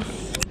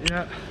 Yes.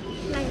 Yeah.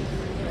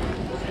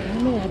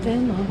 I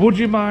don't know. Would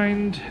you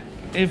mind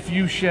if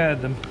you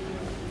shared them?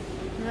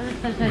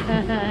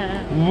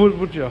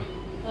 Would you?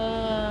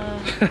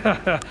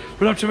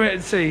 We'll have to wait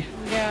and see.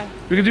 Yeah.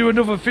 We can do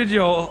another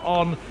video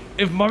on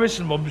if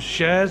Morrison mum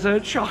shares her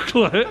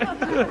chocolate.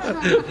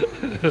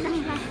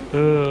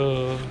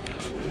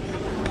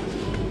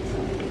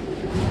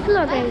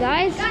 Hello again,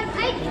 guys.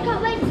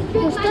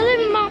 We're still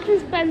in Marks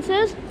and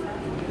Spencer's,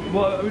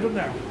 What have we done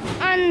now?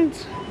 and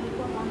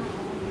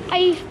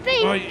I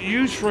think Right,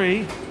 you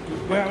three.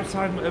 We're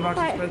outside Marks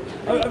and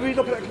Spencer. Are we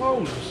looking at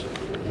clothes?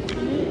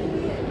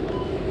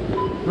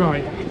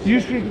 Right,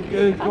 you three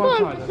go come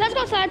outside on, then. let's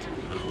go outside.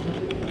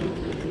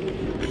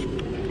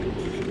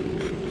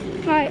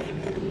 Right,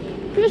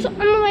 we're just on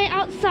the way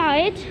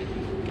outside,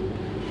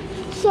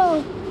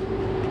 so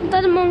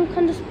Dad and Mum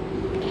can just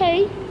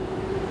pay,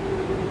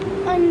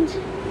 and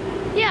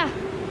yeah.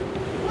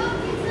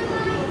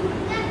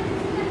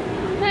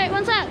 Right,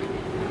 one sec.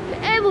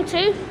 If you're able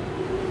to,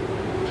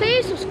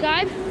 please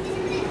subscribe,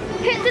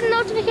 hit the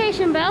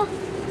notification bell,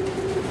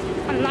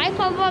 and like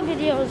all of our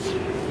videos.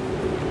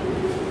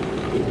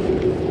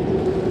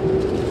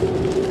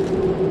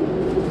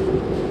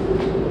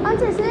 And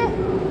that's it.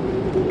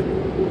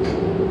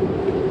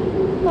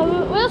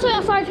 Well, we're also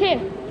outside here.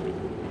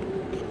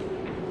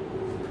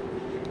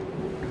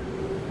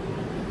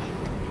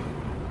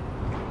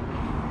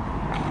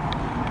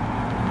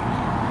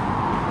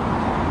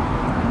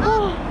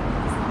 Oh.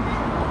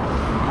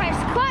 Right,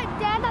 it's quite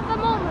dead at the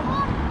moment.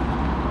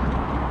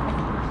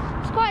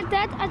 It's quite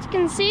dead, as you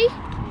can see.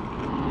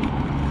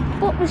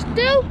 But we're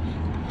still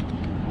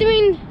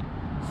doing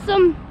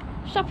some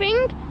shopping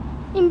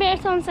in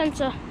Morrison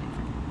Centre.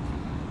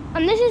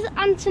 And this is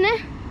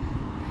Anthony.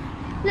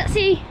 Let's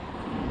see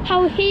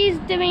how he's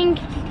doing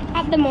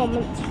at the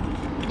moment.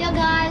 Yo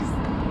guys,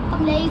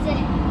 I'm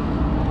lazy.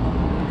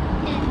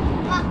 Yeah,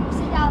 Matt,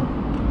 sit down.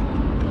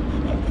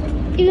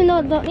 Even though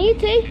I don't need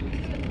to.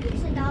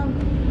 Sit down.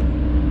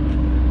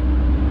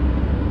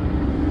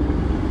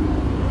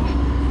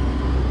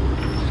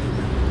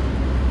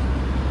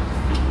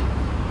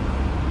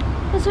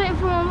 Just waiting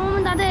for my mum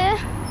and dad here.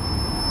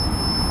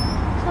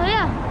 So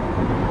yeah.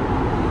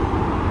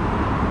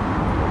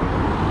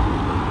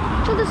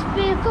 Should just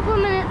be a couple of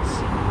minutes.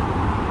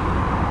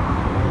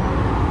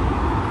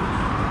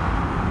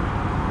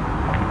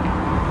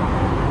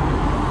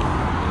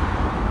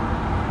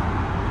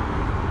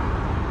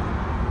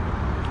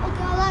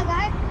 Okay, all that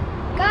guy.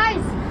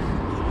 Guys,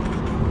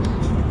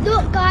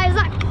 look guys,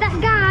 that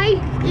guy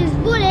is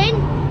running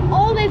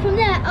all the way from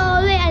there,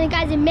 all the way, and the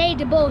guys have made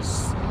the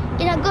bus.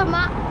 Isn't that good,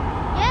 Matt?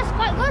 Yes,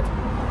 quite good.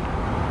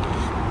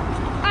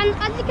 And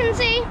as you can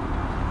see,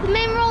 the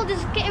main road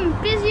is getting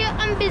busier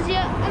and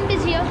busier and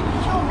busier.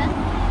 Show me.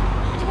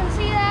 As you can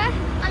see there.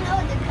 I know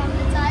the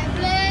camera time,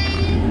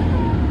 please.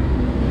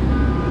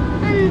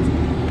 And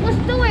we're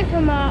still waiting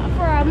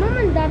for our mum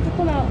and dad to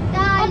come out. I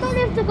Guys. don't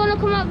know if they're going to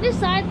come out this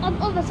side or the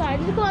other side.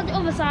 If they come out the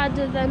other side,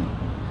 then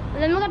we're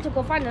going to have to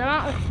go find them,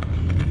 aren't we?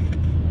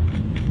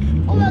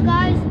 Oh well,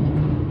 guys.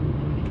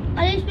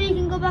 At least we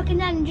can go back in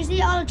there and just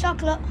eat all the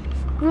chocolate.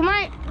 We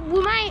might be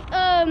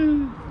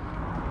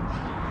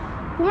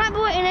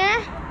waiting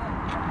here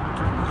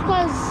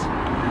because,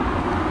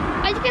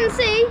 as you can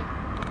see,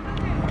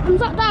 I'm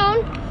sat down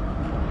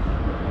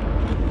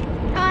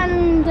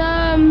and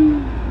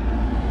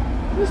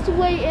just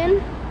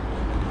waiting.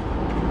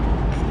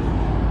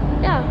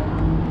 Yeah,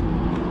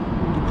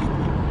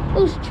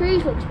 those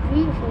trees look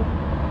beautiful.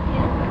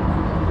 Yeah.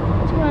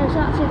 To be honest, it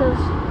actually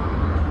does.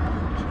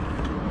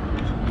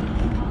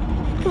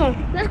 Come on,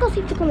 let's go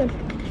see if they're coming.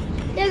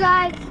 Yeah,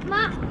 guys.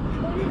 Matt,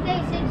 what did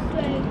they say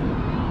today?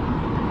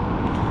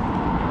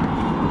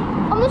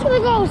 I'm just gonna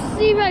go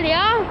see where they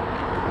are.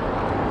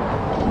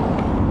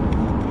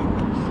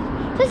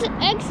 This is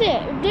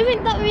exit. Do you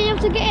think that we'll be able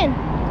to get in?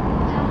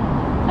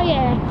 Yeah. Oh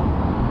yeah.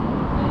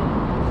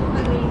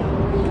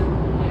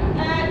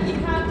 You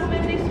can't come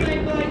in this way,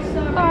 boys,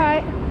 sorry.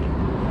 Alright.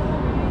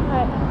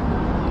 Right.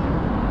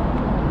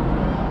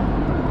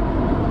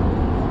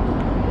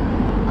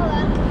 Oh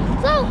well.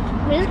 So,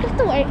 we just have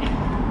to wait.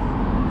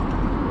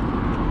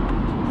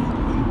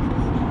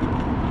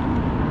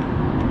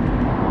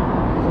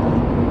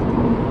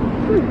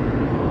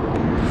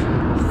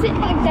 Sit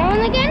back down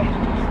again.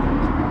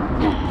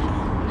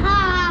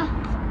 Ha!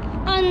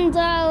 And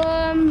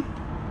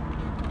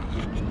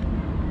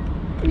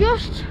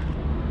just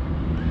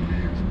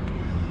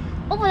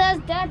over there's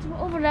dead,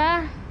 over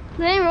there.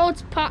 The main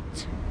road's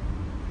packed.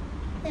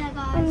 Yeah,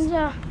 guys. And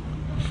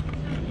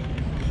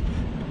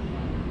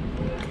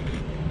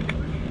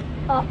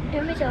Oh,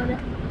 let me show it.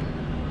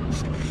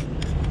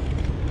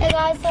 Hey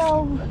guys,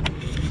 so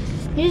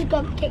we just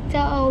got kicked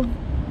out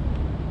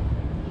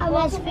of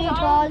our food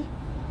hall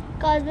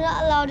because we're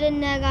not allowed in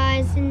there,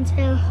 guys,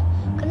 until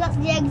because that's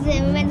the exit.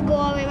 And we're meant to go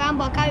all the way around,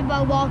 but I can't be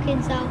bothered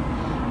walking. So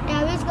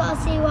yeah, we just got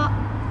to see what.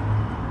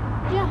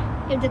 Yeah,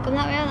 if they come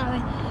that way or that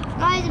way.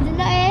 Guys, if they're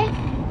not here,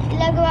 it'll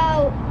like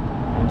about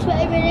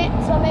 20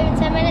 minutes or maybe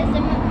 10 minutes,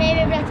 then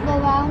maybe we have to go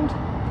around.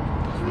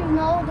 We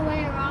know the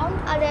way around.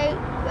 And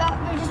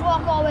we just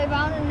walk all the way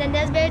around, and then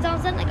there's Berry Town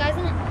Centre, guys,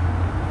 isn't it?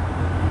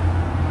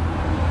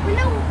 We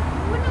know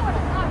what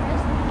the car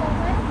is.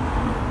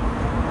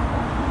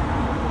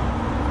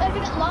 So if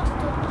you get lost,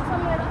 just on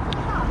the way back to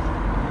the car.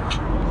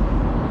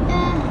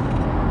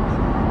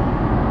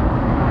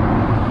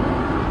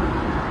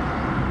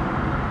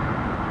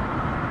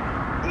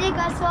 Yeah,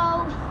 guys, so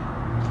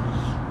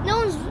no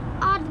one's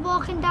hard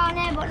walking down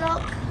here, but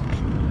look.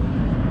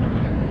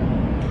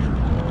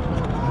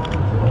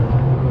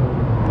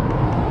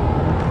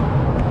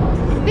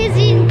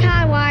 Busy in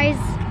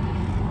car-wise.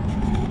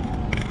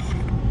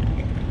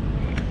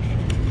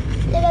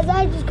 Yeah, guys,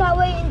 I just can't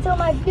wait until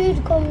my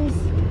food comes.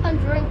 And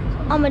drink.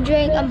 I'm a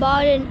drink, I'm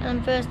boiling, and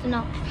I'm thirsty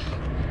up.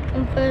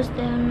 I'm thirsty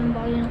and I'm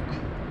boiling up.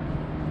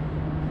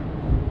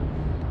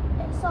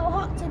 It's so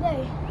hot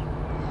today.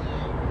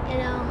 You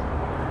know.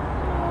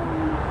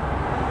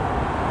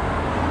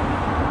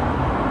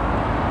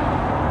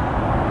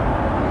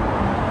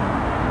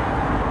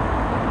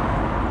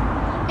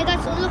 Yeah,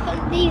 guys, so look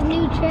at these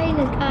new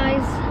trainers,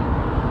 guys.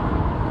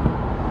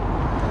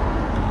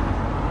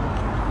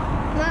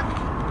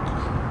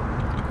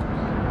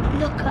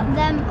 Look at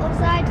them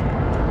upside.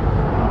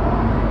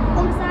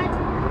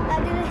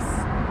 Like this.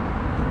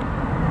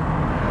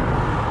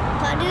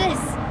 Like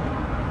this.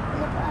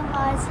 Look at them,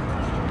 guys.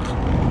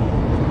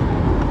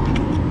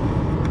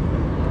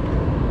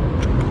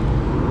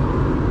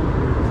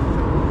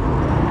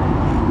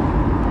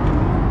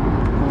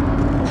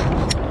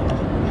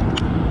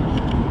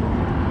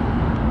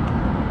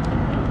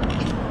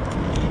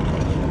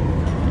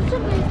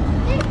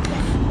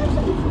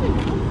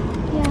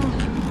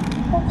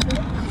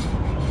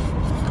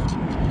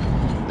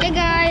 Hey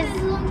guys.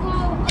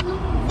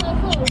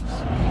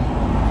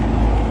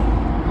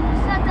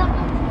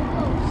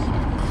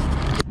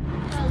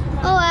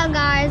 Oh well,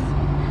 guys.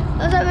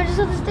 Looks like we're just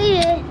going to stay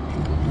here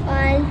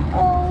and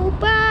all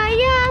by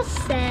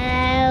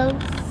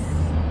ourselves.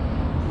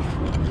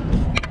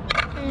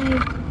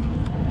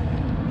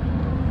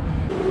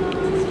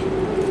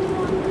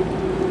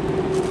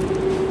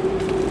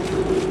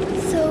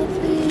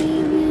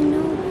 Sophie, we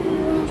know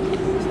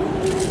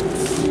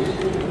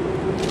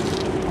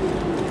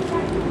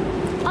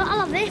I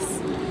love this.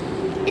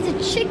 It's a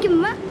chicken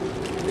wrap.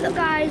 Look,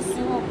 guys.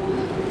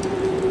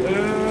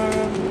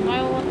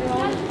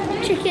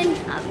 Chicken.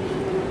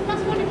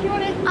 That's one if you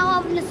want it.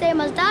 I'll have the same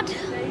as Dad.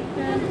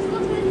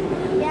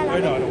 Yeah, I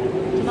don't want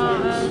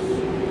tomatoes.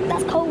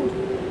 That's cold.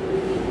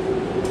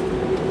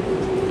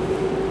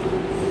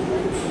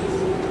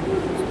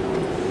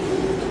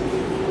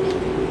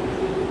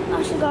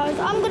 Actually, guys,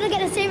 I'm gonna get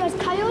the same as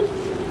Kyle.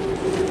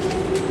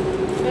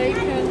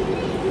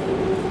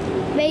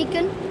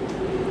 Bacon.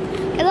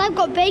 Because I've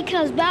got bacon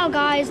as well,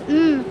 guys.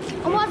 And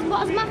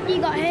what's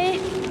Matthew got here?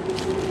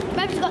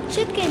 Matthew's got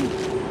chicken.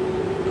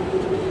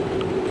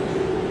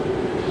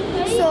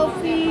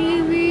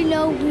 Sophie, we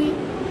know we.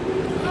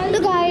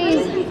 Look,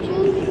 guys.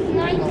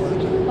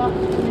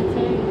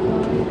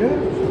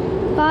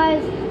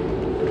 Guys,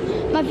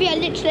 my feet are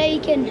literally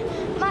aching.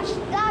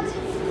 Dad,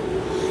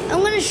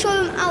 I'm gonna show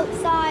him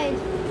outside.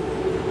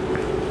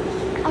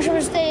 I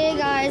should stay here,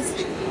 guys.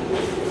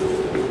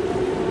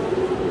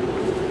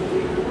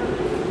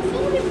 So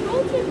many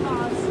broken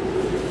bars.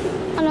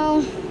 I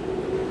know.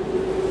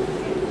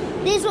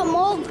 These are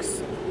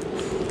mugs.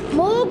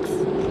 Mugs.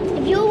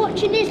 If you're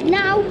watching this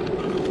now,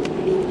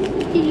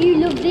 you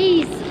love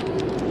these.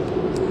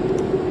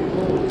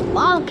 But I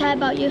don't care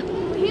about you.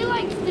 He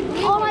likes the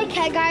green. All I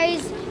care,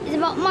 guys, is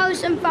about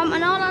Morrison fam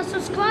and all our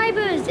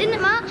subscribers, isn't it,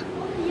 Matt?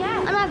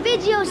 Yeah. And our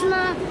videos and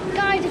our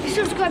guys, if you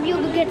subscribe,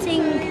 you'll be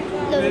getting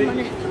loads of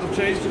money. I've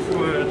changed it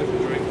for a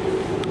different drink.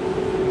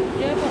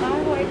 Yeah, but I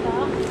like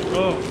that.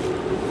 Oh.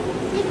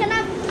 You can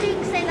have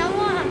drinks in I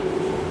want.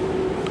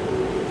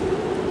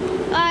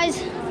 Guys.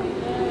 You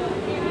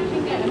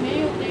can get a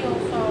meal deal,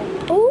 so.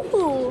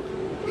 Ooh.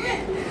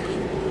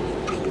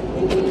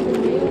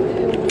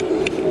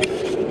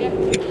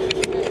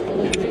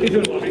 You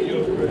don't like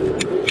yours,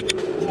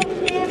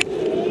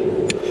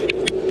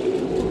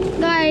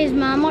 Guys,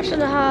 man, what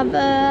should I have?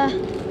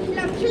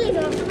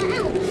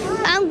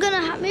 I'm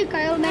gonna have me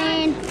Kyle,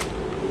 man.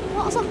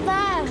 What's up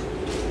there?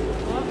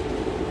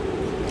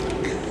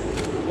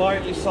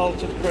 Lightly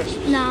salted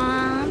crisps.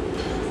 Nah.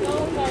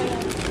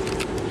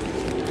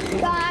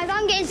 Guys,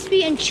 I'm getting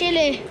sweet and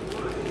chili.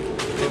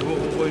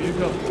 What you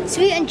got?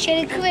 Sweet and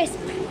chili crisp.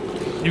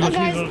 You got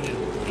guys. onion?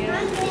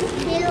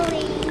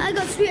 I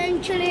got sweet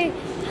and chili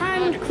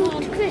hand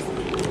cooked crisp.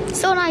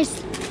 So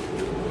nice.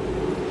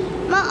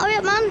 Man, hurry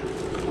up, man.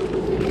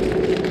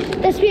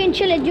 The sweet and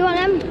chili, do you want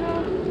them?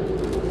 No.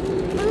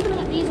 I'm gonna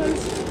get these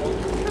ones.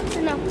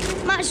 No.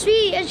 Matt,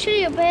 sweet and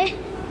chili up here.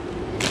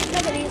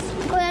 Look at these.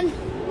 Go then.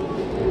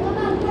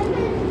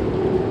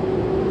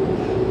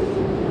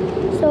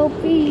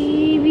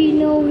 Sophie, we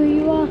know who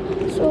you are.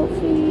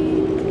 Sophie.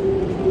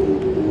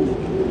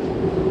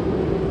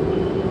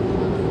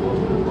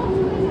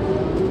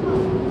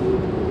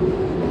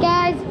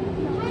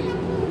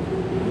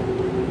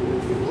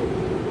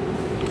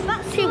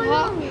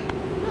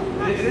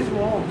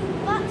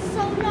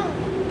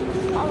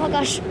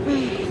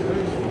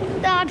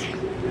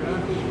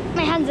 God.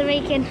 My hands are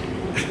aching.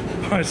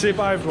 Alright, say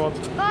bye everyone.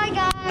 Bye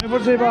guys.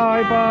 Everyone say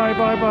bye, bye,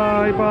 bye,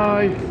 bye,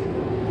 bye.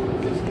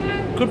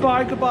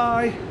 Goodbye,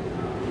 goodbye.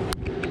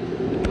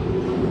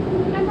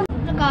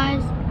 Look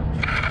guys.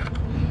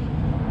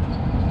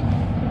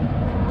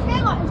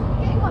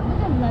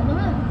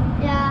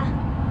 Yeah.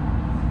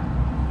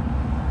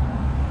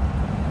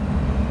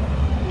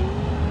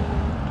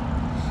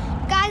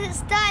 Guys, it's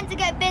starting to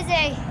get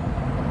busy.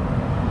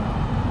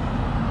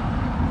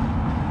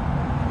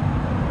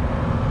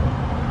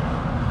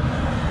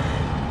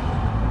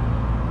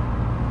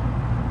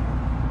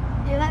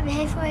 You might be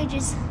here for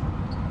ages.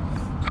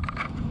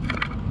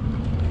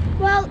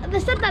 Well, they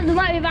said that they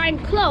might be buying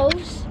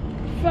clothes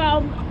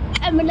from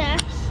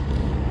M&S.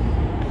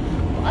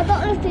 I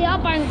don't know if they are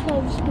buying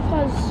clothes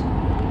because,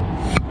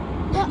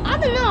 well, I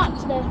don't know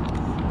actually.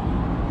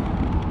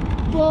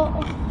 But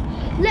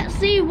let's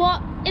see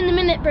what In a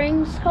Minute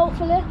brings.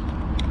 Hopefully,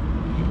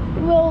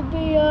 we'll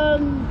be.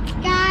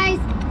 Guys,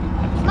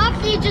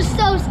 Matthew's just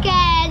so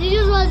scared. He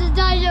just wants to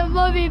tie your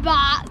mummy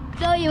back.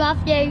 Don't you,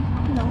 Matthew?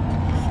 No.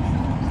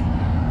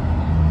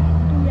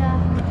 Yeah.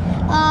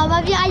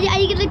 Matthew, are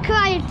you gonna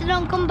cry if they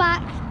don't come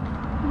back?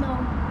 No.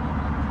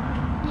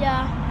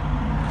 Yeah.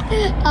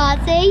 Oh,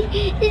 see?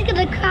 He's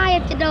gonna cry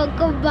if they don't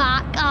come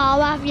back. Oh,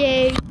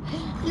 Matthew.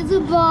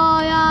 Little boy,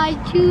 I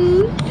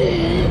choose.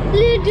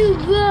 Little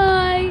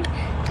boy.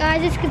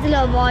 Guys, this kid's a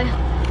little boy.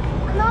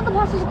 And now the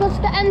bus is going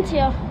to end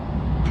here.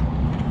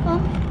 Huh?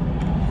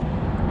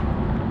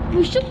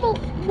 We should.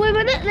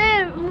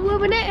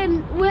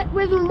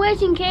 We've been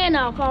waiting here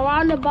now for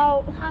around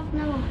about Half an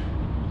hour.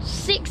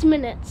 6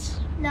 minutes.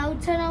 Now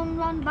turn on,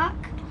 run back.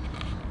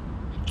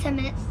 10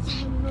 minutes.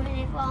 We're in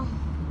it well.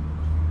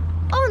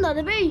 Oh no,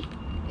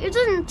 it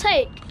doesn't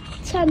take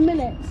 10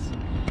 minutes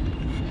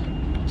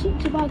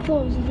to buy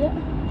clothes, is it?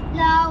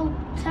 No,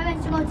 10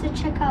 minutes to go to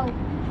checkout.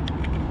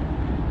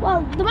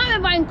 Well, they might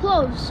be buying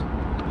clothes.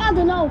 I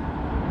don't know.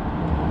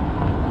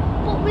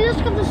 But we just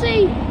have to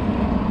see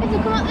if they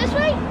come out this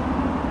way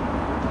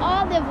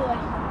or the other way.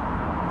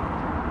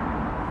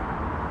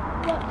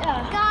 But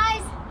yeah.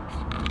 Guys,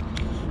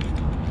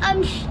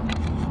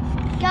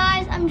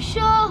 I'm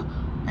sure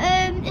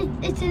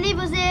if they leave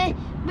us here,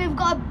 we've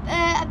got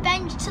a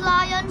bench to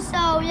lie on,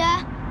 so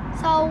yeah.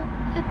 So,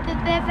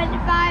 perfectly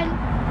fine.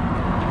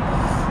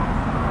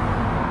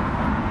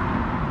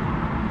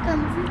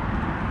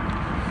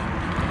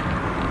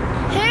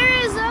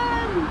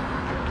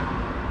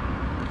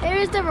 Here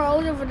is the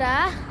road over there.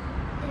 Yeah.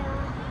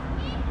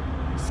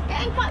 It's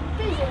getting quite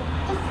busy.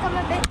 Just come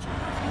a bit.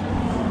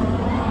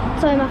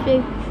 Sorry,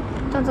 Matthew.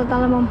 Don't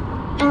tell Mum.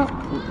 Oh,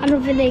 I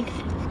don't think.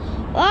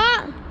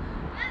 What?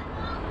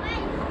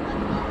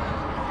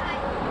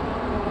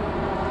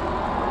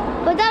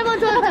 But Dad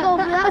wants us to go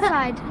from that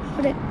side.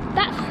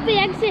 That's the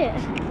exit.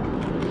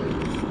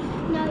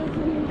 No,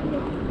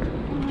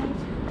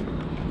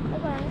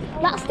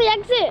 That's the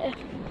exit.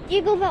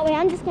 you go that way.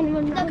 I'm just gonna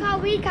run. Look how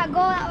we can't go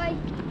that way.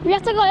 We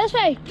have to go this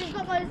way. Just go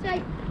this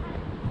way.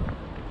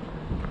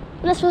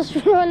 We're supposed to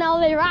run all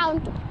the way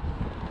around.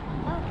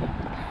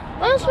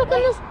 We're supposed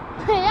to.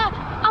 Yeah,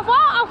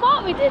 I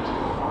thought we did.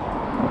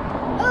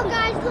 Oh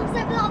guys, looks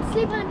like we're not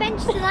sleep on a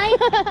bench tonight.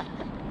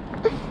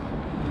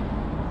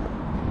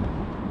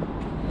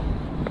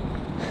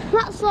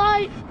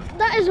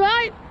 That is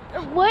right.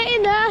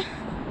 Waiting there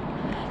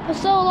for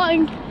so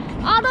long.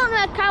 I don't know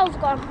where Kyle's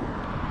gone.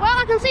 Well,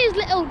 I can see his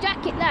little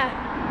jacket there.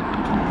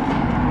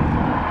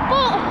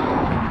 But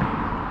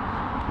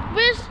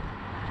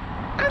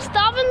I'm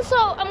starving, so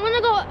I'm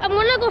gonna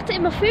go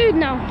take my food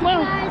now.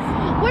 Well, Guys.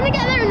 when I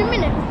get there in a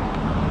minute.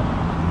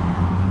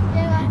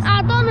 Yeah, guys.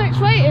 I don't know which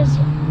way it is.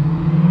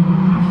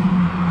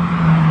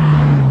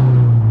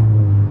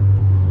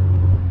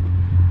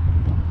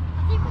 I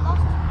think we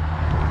lost.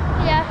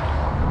 Yeah.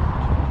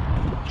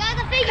 Guys, I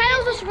think.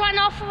 Kyle's just ran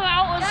off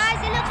without us.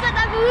 Guys, it looks like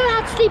that we will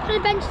have to sleep on a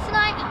bench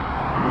tonight.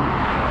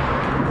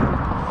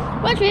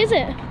 Which way is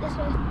it? This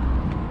way.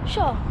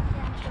 Sure.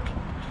 Yeah, sure.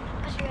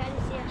 Actually, I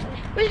didn't see actually.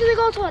 We're just gonna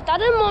go to our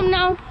dad and mum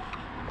now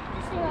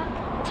This way,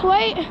 right? to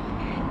wait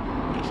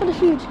for the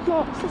food.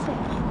 No, it's this way.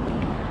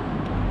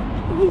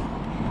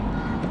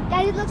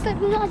 Guys, it looks like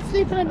we're not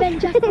sleeping on a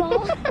bench at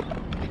all.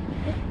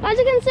 As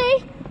you can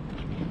see,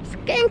 it's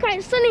getting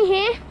quite sunny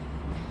here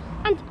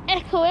and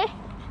echoey.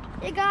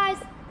 Hey guys,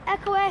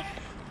 echoey.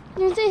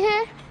 You can see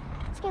here,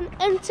 it's getting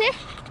empty.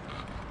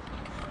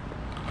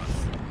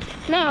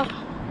 Now,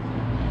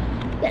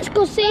 let's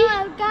go see.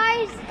 Well,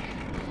 guys,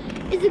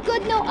 it's a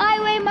good note I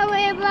weigh my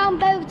way around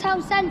Bow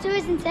Town Centre,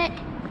 isn't it?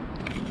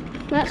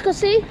 Let's go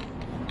see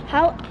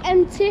how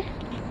empty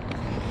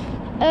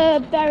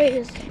Berry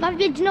is.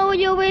 Matthew, do you know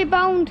your way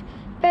around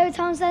Bow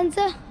Town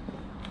Centre?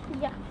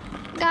 Yeah.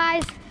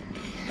 Guys,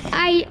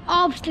 I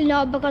obviously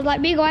know because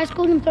like we go high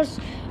school and plus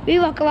we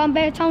walk around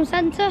Bow Town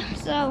Centre,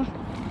 so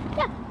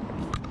yeah.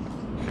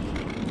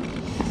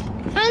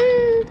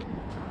 And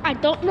I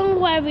don't know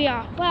where we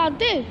are. Well, I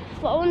do,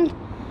 but when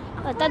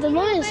my dad and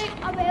mum is.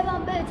 I weigh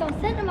around Bow Town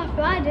Centre,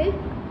 Matthew, I do.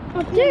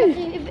 I do.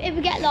 If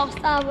we get lost,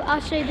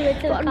 I'll show you the way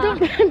to But I the car. don't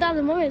know where dad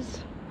and mum is.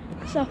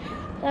 So,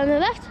 on the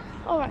left.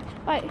 Alright,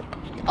 right.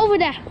 Over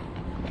there.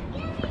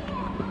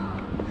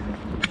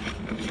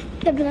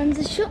 The blinds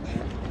are shut.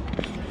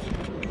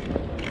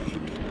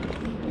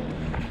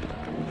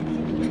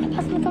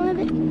 Pass my phone a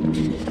bit.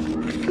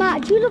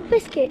 Matt, do you love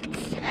biscuits?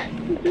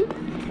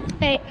 Mm-hmm.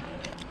 Hey.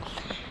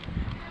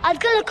 I was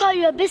gonna call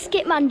you a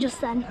biscuit man just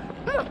then.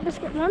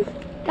 Biscuit man.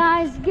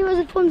 Guys, give us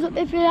a thumbs up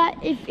if you like,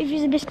 if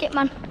you're a biscuit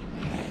man.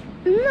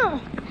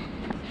 No.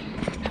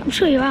 I'm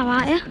sure you are,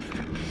 aren't you?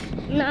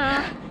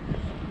 Nah.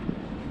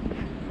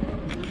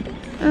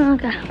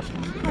 Okay.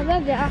 I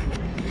love that.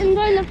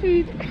 Enjoying the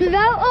food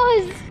without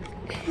us.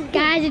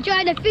 Guys,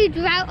 enjoying the food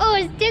without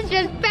us.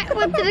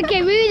 Disrespectful to the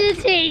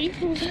community.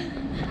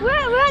 We're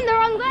on the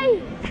wrong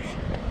way.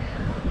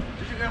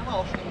 Did you get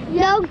lost?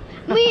 No,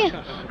 we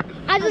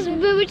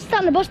were just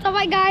on the bus stop,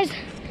 right, guys?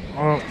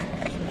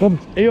 Come,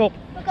 here up.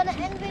 We're gonna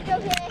end the video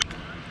here.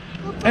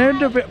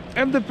 Goodbye.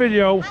 End the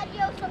video.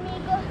 Adios,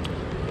 amigo.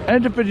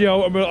 End the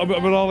video and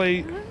we'll all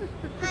eat.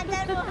 And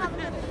then we'll have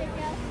another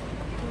video.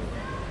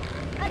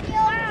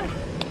 Adios.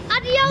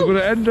 Adios. We're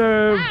gonna end.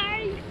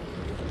 Bye.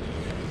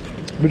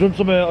 We've done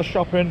some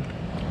shopping.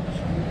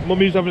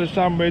 Mummy's having a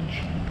sandwich.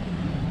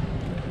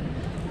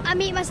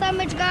 I'm eating my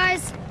sandwich,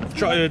 guys.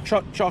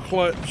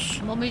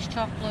 Chocolates. Mummy's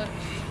chocolates.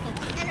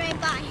 Anyway,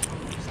 bye.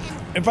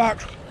 In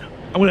fact,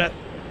 I'm gonna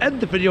end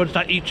the video and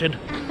start eating.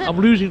 I'm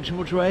losing too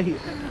much weight.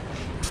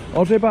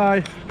 I'll say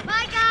bye.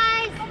 Bye,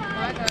 guys.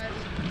 Bye, guys.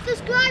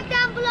 Subscribe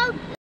down below.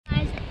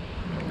 Guys.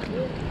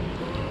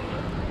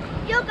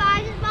 Yo,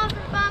 guys, it's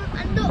Morrison Farm,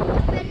 and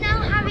look, we're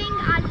now having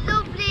a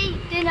lovely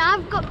dinner.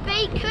 I've got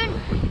bacon,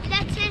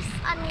 lettuce,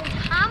 and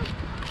ham.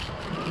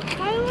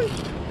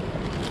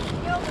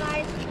 Yo,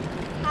 guys.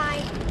 Hi.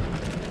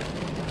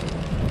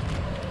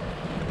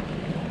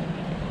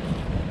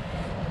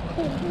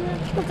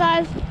 So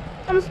guys,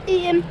 I'm just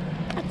eating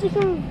a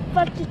chicken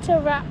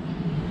vegetable wrap.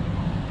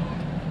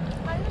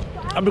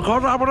 And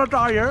because I'm on a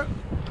diet,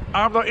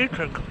 I'm not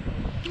eating.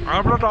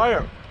 I'm on a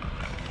diet.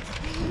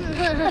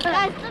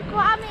 Guys, look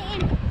what I'm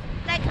eating.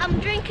 Like, I'm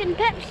drinking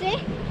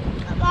Pepsi.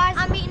 Guys,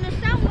 I'm eating a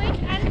sandwich,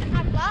 and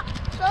I've got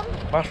some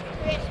Mask.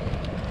 crisps.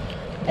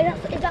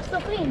 Is that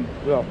still clean?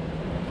 Yeah.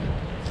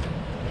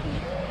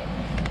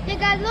 Yeah,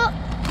 guys, look.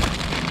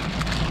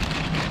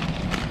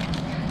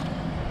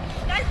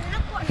 Guys,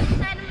 look what's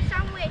inside of my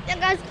sandwich. Yeah,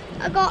 guys,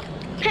 I got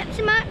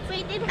Pepsi Max.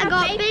 I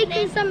got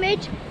bacon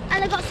sandwich,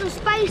 and I got some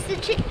spicy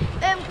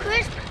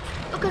crisp.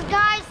 Because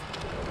guys,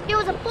 give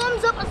us a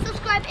thumbs up and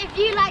subscribe if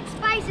you like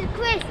spicy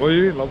crisp. What do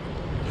you eat, love?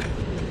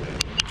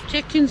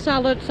 Chicken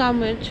salad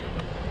sandwich.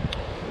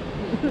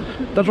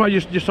 That's why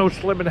you're so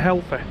slim and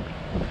healthy.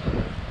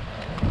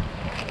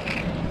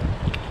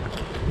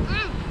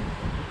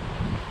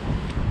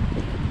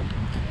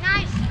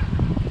 Nice.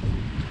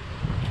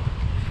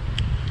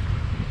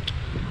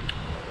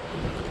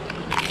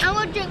 I'm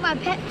gonna drink my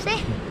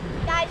Pepsi.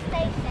 Guys,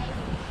 stay safe.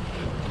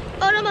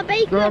 Oh no, my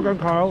bacon. Go on,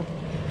 Kyle.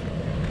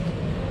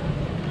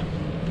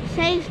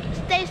 Stay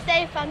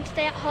safe and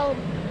stay at home.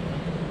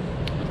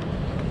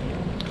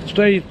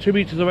 Stay 2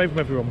 meters away from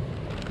everyone.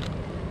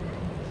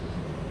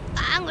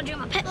 I'm gonna drink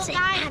my Look, Pepsi.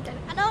 guys,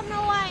 I don't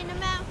know why in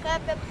America,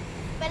 but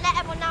let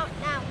everyone know it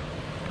now.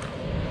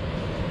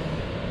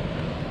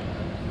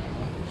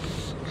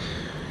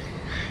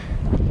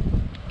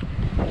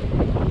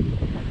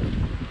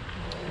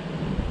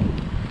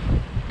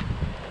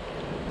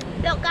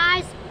 Look,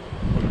 guys.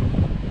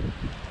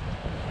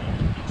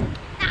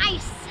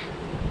 Nice.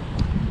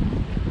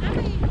 I'm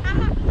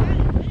not good.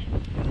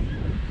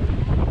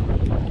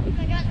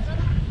 I got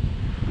some.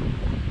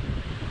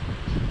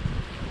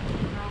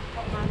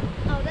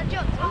 Oh, the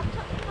joke. I'll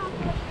touch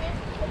this.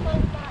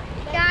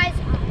 Guys,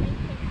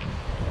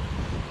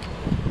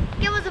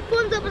 give us a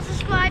thumbs up and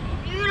subscribe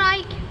if you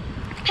like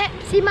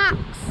Pepsi Max.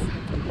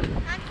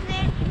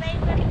 Anthony,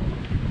 baby.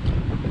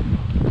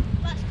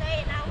 Let's do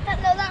it now.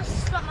 No,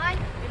 that's not mine.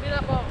 Give me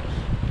that box.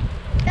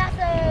 That's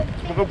a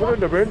I can put it in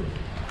the bin.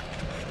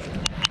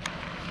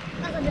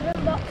 That's a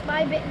different box.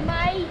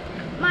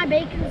 My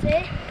bacon's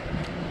here.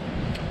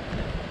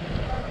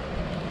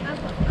 I've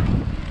got mine.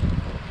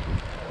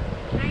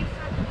 Nice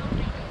and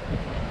lovely.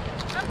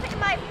 I'm putting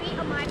my feet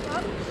on my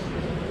box.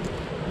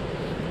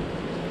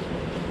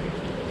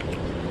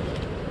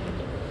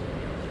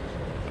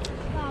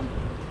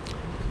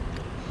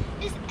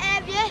 This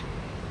area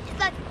is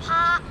like a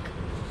park.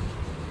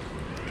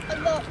 And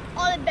look,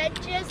 all the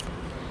benches,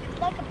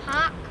 like a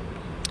park.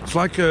 It's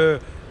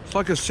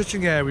like a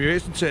sitting area,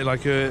 isn't it?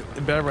 Like in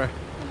Berry.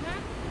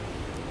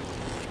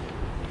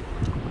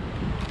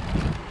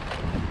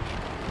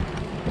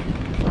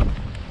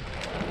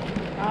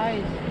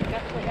 Guys,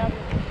 guess what you have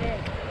today?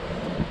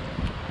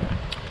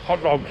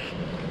 Hot dogs.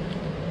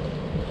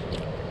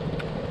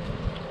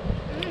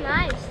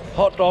 Nice.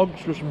 Hot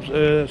dogs with some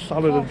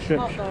salad and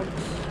chips. Hot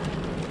dogs.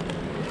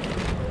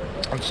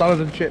 And salad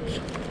and chips.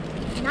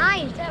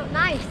 Nice, that was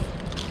nice.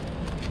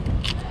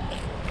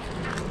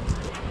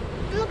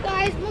 Look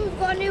guys, Mum's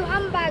got a new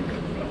handbag.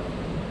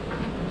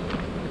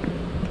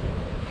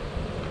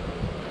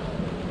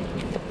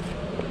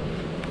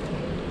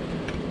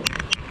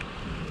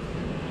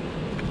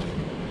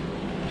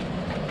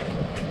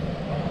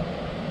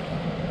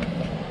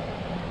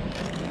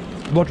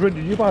 What drink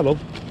did you buy, love?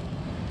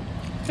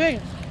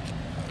 Drink.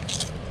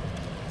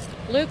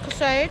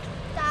 Lucasade.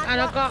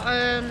 And I got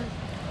a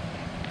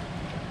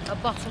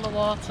bottle of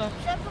water.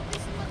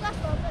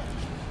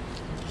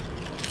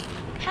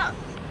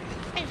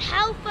 It's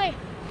healthy.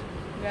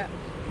 Yeah.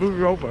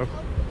 Move it over.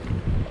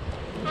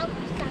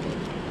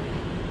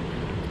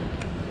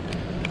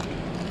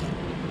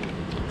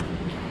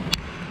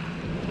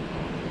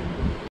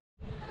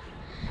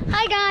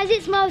 Hi guys,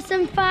 it's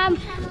Morrison fam,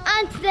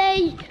 and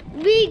today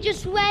we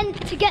just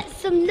went to get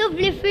some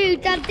lovely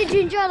food. Dad, did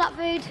you enjoy that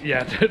food?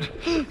 Yeah, I did.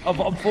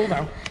 I'm full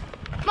now.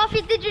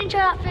 Matthew, did you enjoy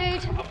that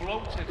food? I'm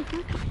bloated.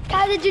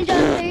 Dad, did you enjoy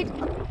that food?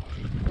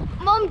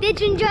 Mum, did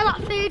you enjoy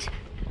that food?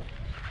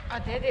 I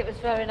did, it was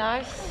very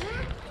nice.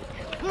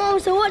 Mum,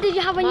 so what did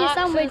you have on your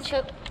sandwich?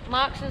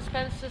 Marks and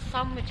Spencer's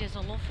sandwiches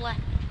are lovely.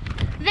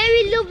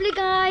 Very lovely,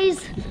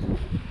 guys.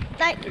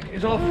 Like,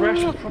 It's all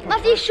fresh.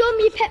 Matthew, show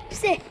me your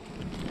Pepsi.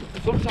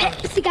 Sometimes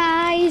Pepsi,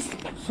 guys. you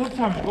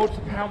go to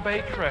the Pound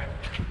Bakery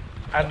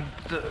and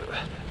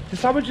the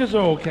sandwiches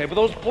are okay, but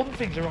those bun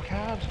things are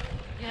hard.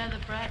 Yeah, the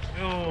bread.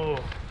 Oh.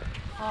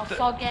 Or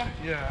soggy.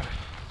 Yeah.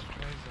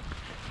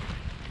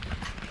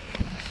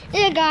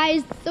 Yeah,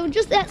 guys, so we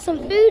just ate some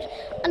food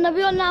and now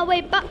we're on our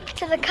way back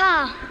to the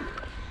car.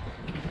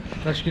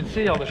 As you can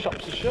see, all the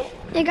shops are shut.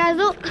 Yeah, guys,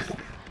 look.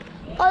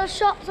 All the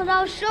shops are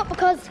now shut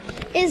because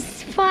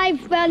it's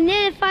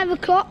nearly 5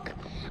 o'clock,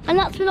 and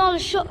that's when all the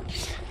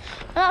shops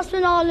shut. It's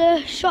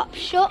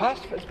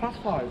past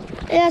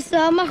 5. Yeah,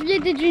 so Matthew,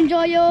 did you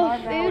enjoy your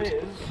Time now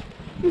food?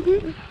 is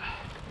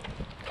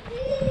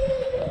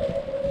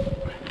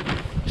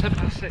 10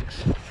 past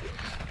 6.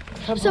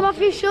 So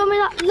Matthew, show me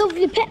that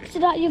lovely Pepsi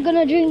that you're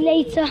gonna drink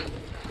later.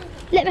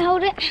 Let me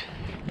hold it.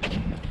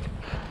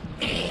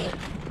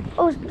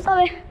 Oh,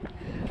 sorry.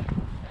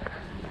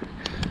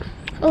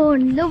 Oh,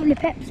 lovely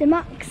Pepsi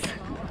Max.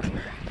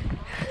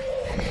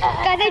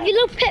 Guys, if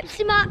you love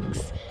Pepsi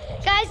Max,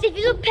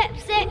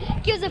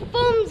 give us a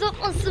thumbs up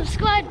and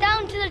subscribe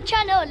down to the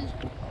channel.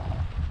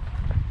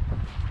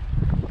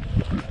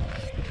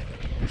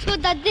 So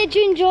Dad, did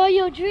you enjoy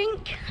your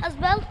drink as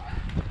well?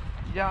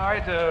 Yeah, I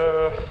had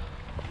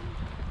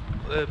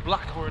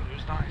blackcurrant, it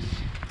was nice.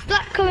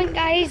 Blackcurrant,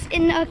 guys,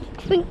 in a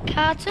pink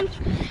carton.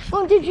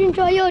 Mum, did you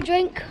enjoy your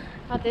drink?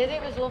 I did,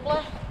 it was lovely.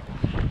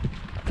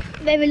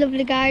 Very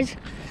lovely, guys.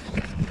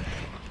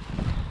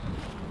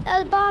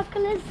 The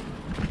balconies.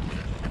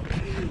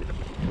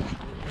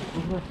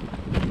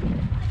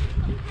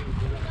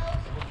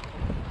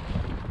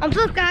 And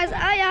plus, guys,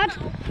 I had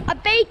a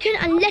bacon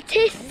and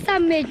lettuce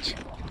sandwich. Is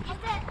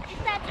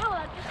that how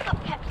I just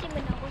got Pepsi in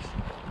my nose?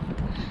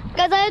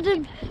 Guys, I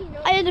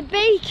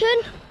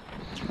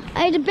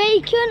had a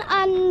bacon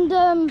and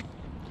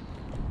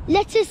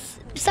lettuce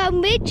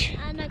sandwich.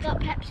 And I got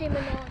Pepsi in my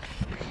nose.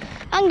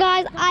 And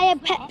guys, I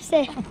had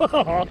Pepsi.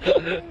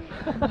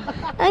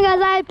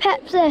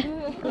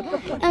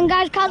 And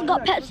guys, Carl's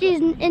got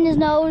Pepsi in his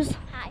nose.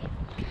 Hi.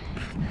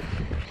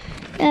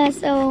 Yeah,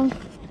 so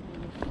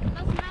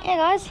yeah,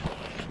 guys.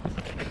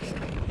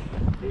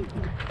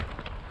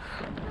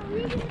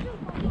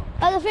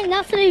 I think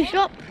that's the new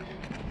shop.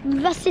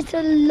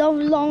 Vesta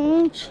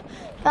Lounge.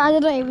 I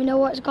don't even know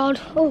what it's called.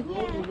 Oh.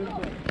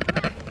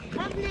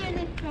 I've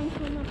nearly drunk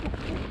all my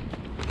Pepsi.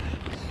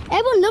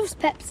 Everyone loves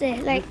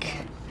Pepsi, like,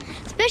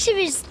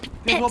 especially if it's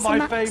You know what Pepsi my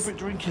Max. favourite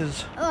drink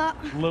is? What?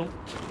 Lilt.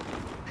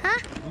 Huh?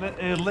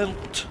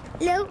 Lilt.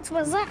 Lilt,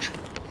 what's that?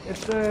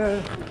 It's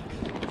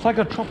like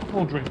a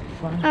tropical drink.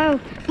 Oh,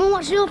 Mum,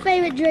 what's your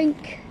favourite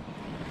drink?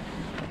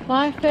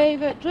 My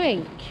favourite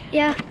drink?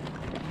 Yeah.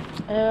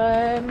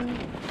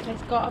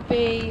 It's got to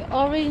be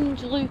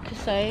orange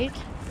Lucasade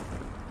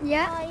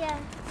Yeah. Oh yeah.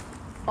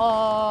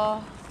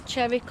 or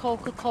cherry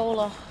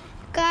Coca-Cola.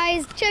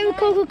 Guys, cherry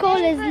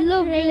Coca-Cola is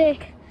lovely.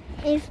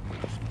 Is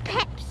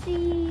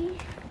Pepsi.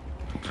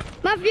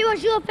 Matthew,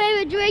 what's your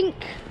favourite drink?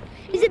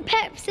 Is it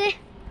Pepsi?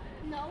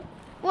 No.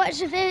 What's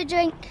your favourite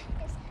drink?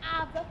 It's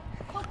either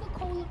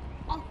Coca-Cola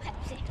or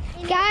Pepsi.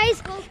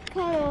 Guys,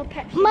 Coca-Cola or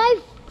Pepsi. my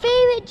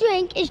favourite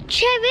drink is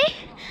cherry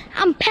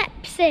and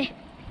Pepsi.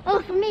 Oh,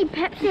 for me,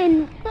 Pepsi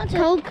and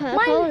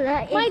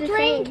Coca-Cola is my the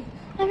drink, same.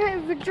 my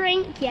favourite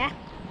drink, yeah,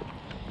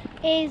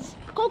 is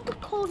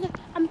Coca-Cola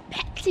and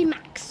Pepsi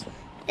Max.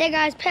 Yeah,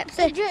 guys,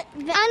 Pepsi.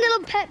 And I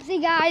love Pepsi,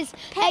 guys.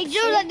 Hey, do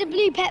you like the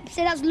blue Pepsi?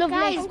 That's lovely.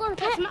 Guys, I'm going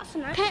to Pepsi Max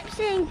tonight.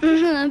 Pepsi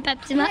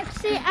Pepsi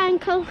Max. and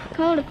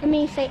Coca-Cola for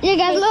me say Yeah,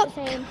 guys, taste look.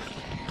 the same.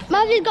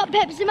 Matthew's got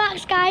Pepsi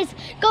Max, guys.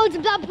 Go to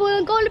Blackpool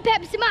and go to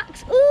Pepsi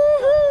Max.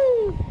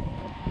 Woohoo!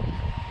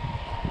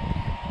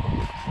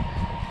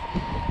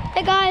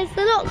 Hey guys,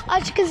 so look,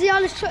 as you can see,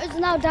 all the shutters are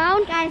now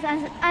down. Guys,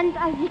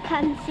 as you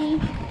can see,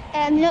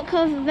 look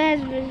over there,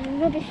 there's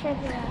rubbish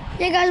everywhere.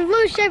 Yeah, guys,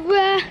 rubbish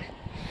everywhere.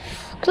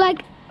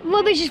 Like,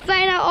 rubbish is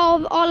flying out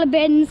of all the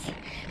bins.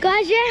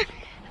 Guys, yeah,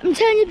 I'm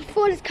telling you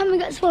before this camera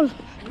gets full.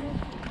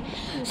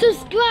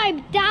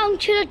 Subscribe down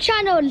to the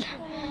channel.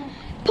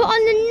 Put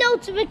on the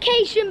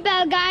notification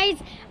bell, guys,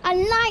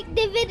 and like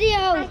the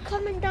video. And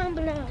comment down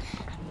below.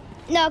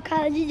 No,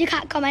 cause you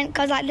can't comment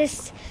because like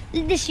this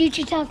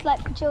YouTube channel's like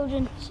for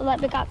children, so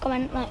like we can't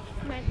comment like.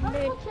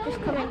 Dude,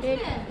 just comment, dude.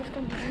 Just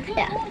comment.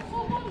 Yeah.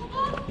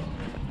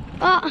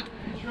 Oh.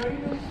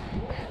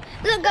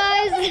 Look,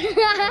 guys.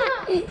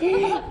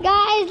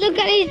 Guys, look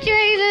at these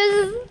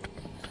trailers.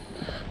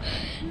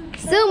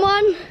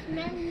 Someone.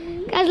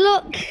 Guys,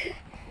 look.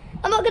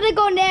 I'm not gonna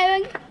go near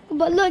them,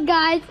 but look,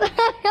 guys.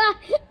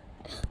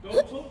 Don't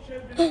touch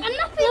him. Look,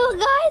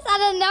 guys, I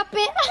don't nap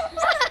it.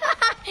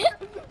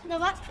 No,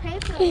 that's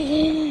paper.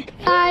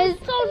 Guys,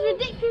 so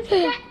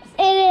ridiculous.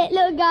 It,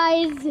 look,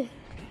 guys.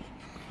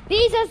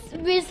 These are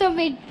some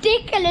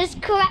ridiculous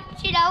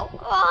crap, you know.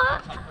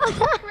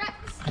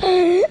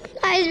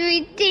 That is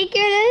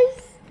ridiculous.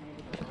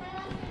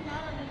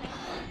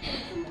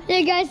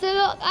 Yeah, guys, so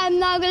look, I'm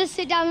now going to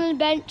sit down on the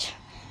bench.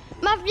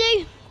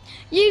 Matthew,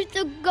 you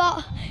still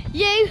got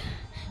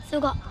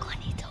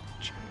Connie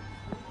touch.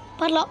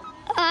 Padlock.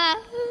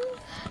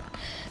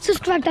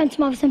 Subscribe down to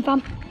Morrison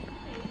fam.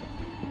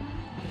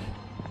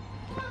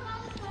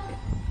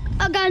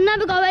 Okay, now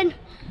we're going.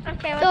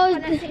 Okay,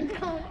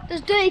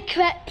 There's dirty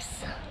crepes.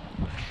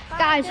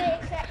 Guys,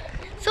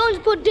 someone's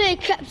put dirty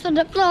crepes on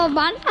the floor,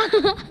 man.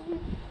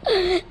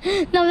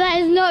 No, that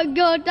is not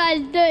good. That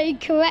is dirty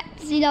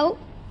crepes, you know.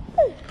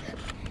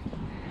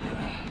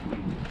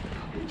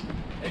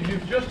 If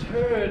you've just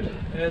heard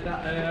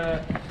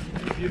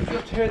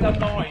that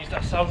noise,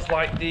 that sounds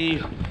like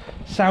the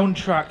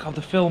soundtrack of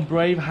the film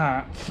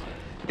Braveheart.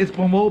 It's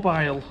my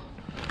mobile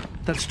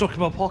that's stuck in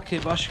my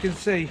pocket, but as you can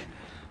see,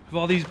 with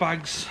all these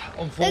bags,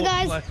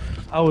 unfortunately,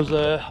 I was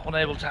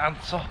unable to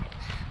answer.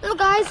 Look,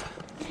 guys,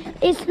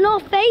 it's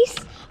North Face,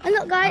 and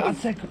look,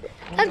 guys,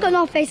 I've got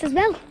North Face as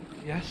well.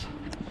 Yes.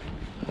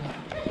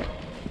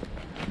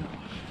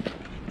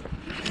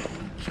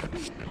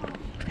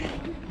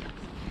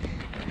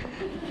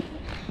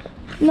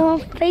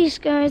 North Face,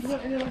 guys. Is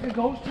it like a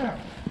ghost town?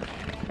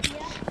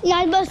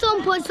 Yeah, but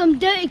someone put some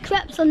dirty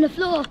crepes on the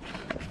floor.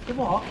 The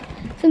what?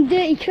 Some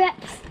dirty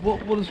crepes.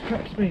 What does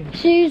crepes mean?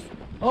 Shoes.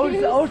 Oh,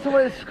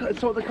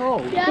 it's what they're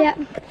called? Yeah.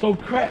 So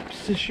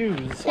crepes to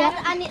shoes?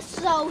 Yeah. And it's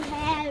so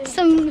hairy.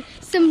 Some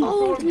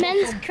old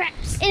men's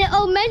crepes. In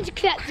old men's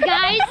crepes,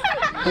 guys.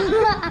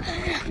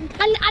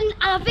 and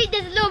I think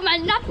there's a little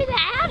man nappy there.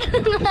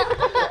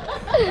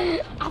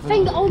 I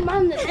think the old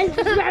man was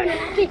wearing a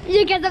nappy.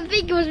 Yeah, guys, I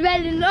think he was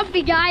wearing a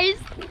nappy, guys.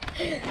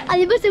 And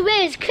he must have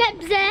wearing his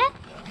crepes there.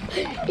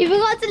 He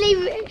forgot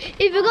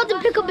to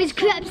pick up his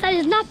crepes and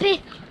his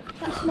nappy.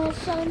 That smells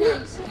so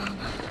nice.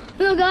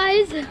 Look,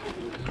 guys.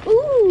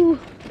 Ooh.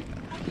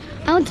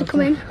 I want to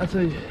come in. I'd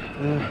say.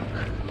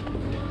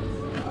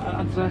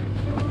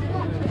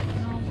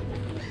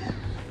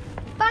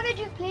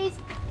 Manager, please.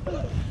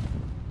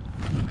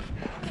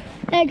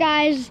 Hey,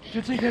 guys. Do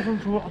you take everyone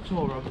for a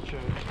tour around the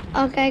church?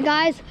 Okay,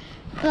 guys.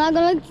 I'm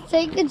going to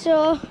take the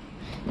tour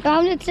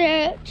around the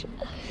church.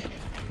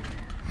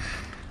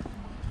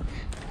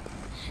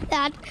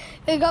 Dad,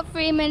 we've got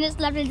 3 minutes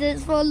left until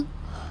it's full.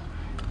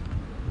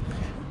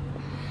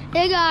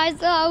 Hey guys,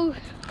 so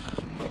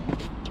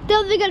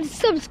don't forget to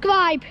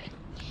subscribe.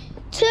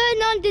 Turn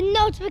on the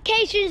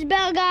notifications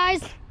bell,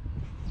 guys,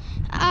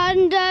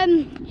 and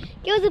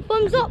give us a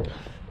thumbs up.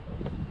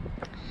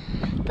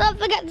 Don't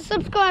forget to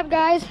subscribe,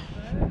 guys.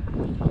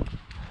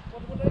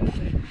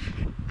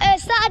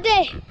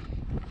 Saturday.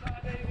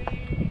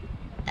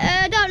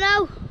 I don't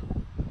know.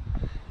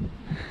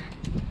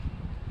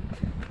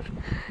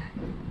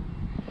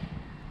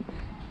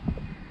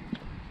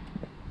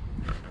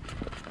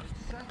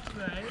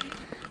 Saturday.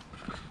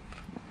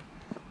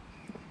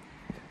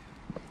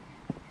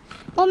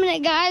 1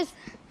 minute, guys.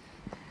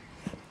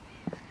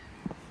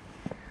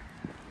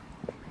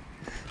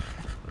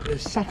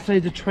 It's Saturday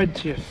the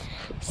 20th.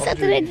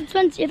 Saturday the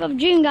 20th of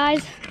June,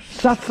 guys.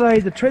 Saturday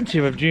the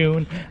 20th of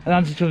June, and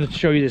I'm just going to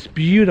show you this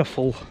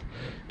beautiful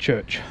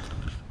church.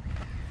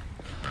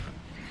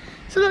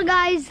 So look,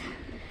 guys.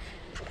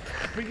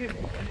 Bring it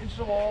into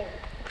the wall.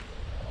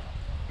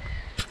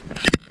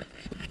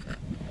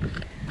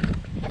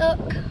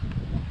 Look.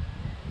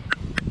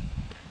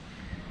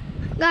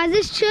 Guys,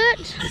 this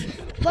church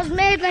was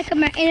made like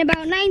in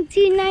about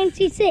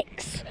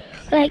 1996.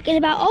 Like in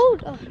about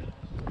older.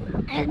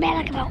 It was made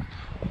like about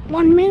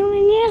 1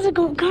 million years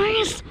ago,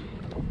 guys.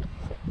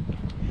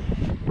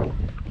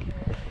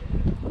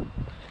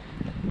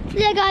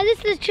 Yeah, guys, this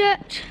is the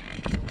church.